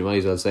hear it, you might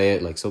as well say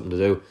it, like, something to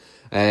do.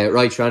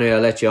 Right, sure, anyway,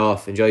 I'll let you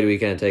off, enjoy the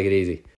weekend, take it easy.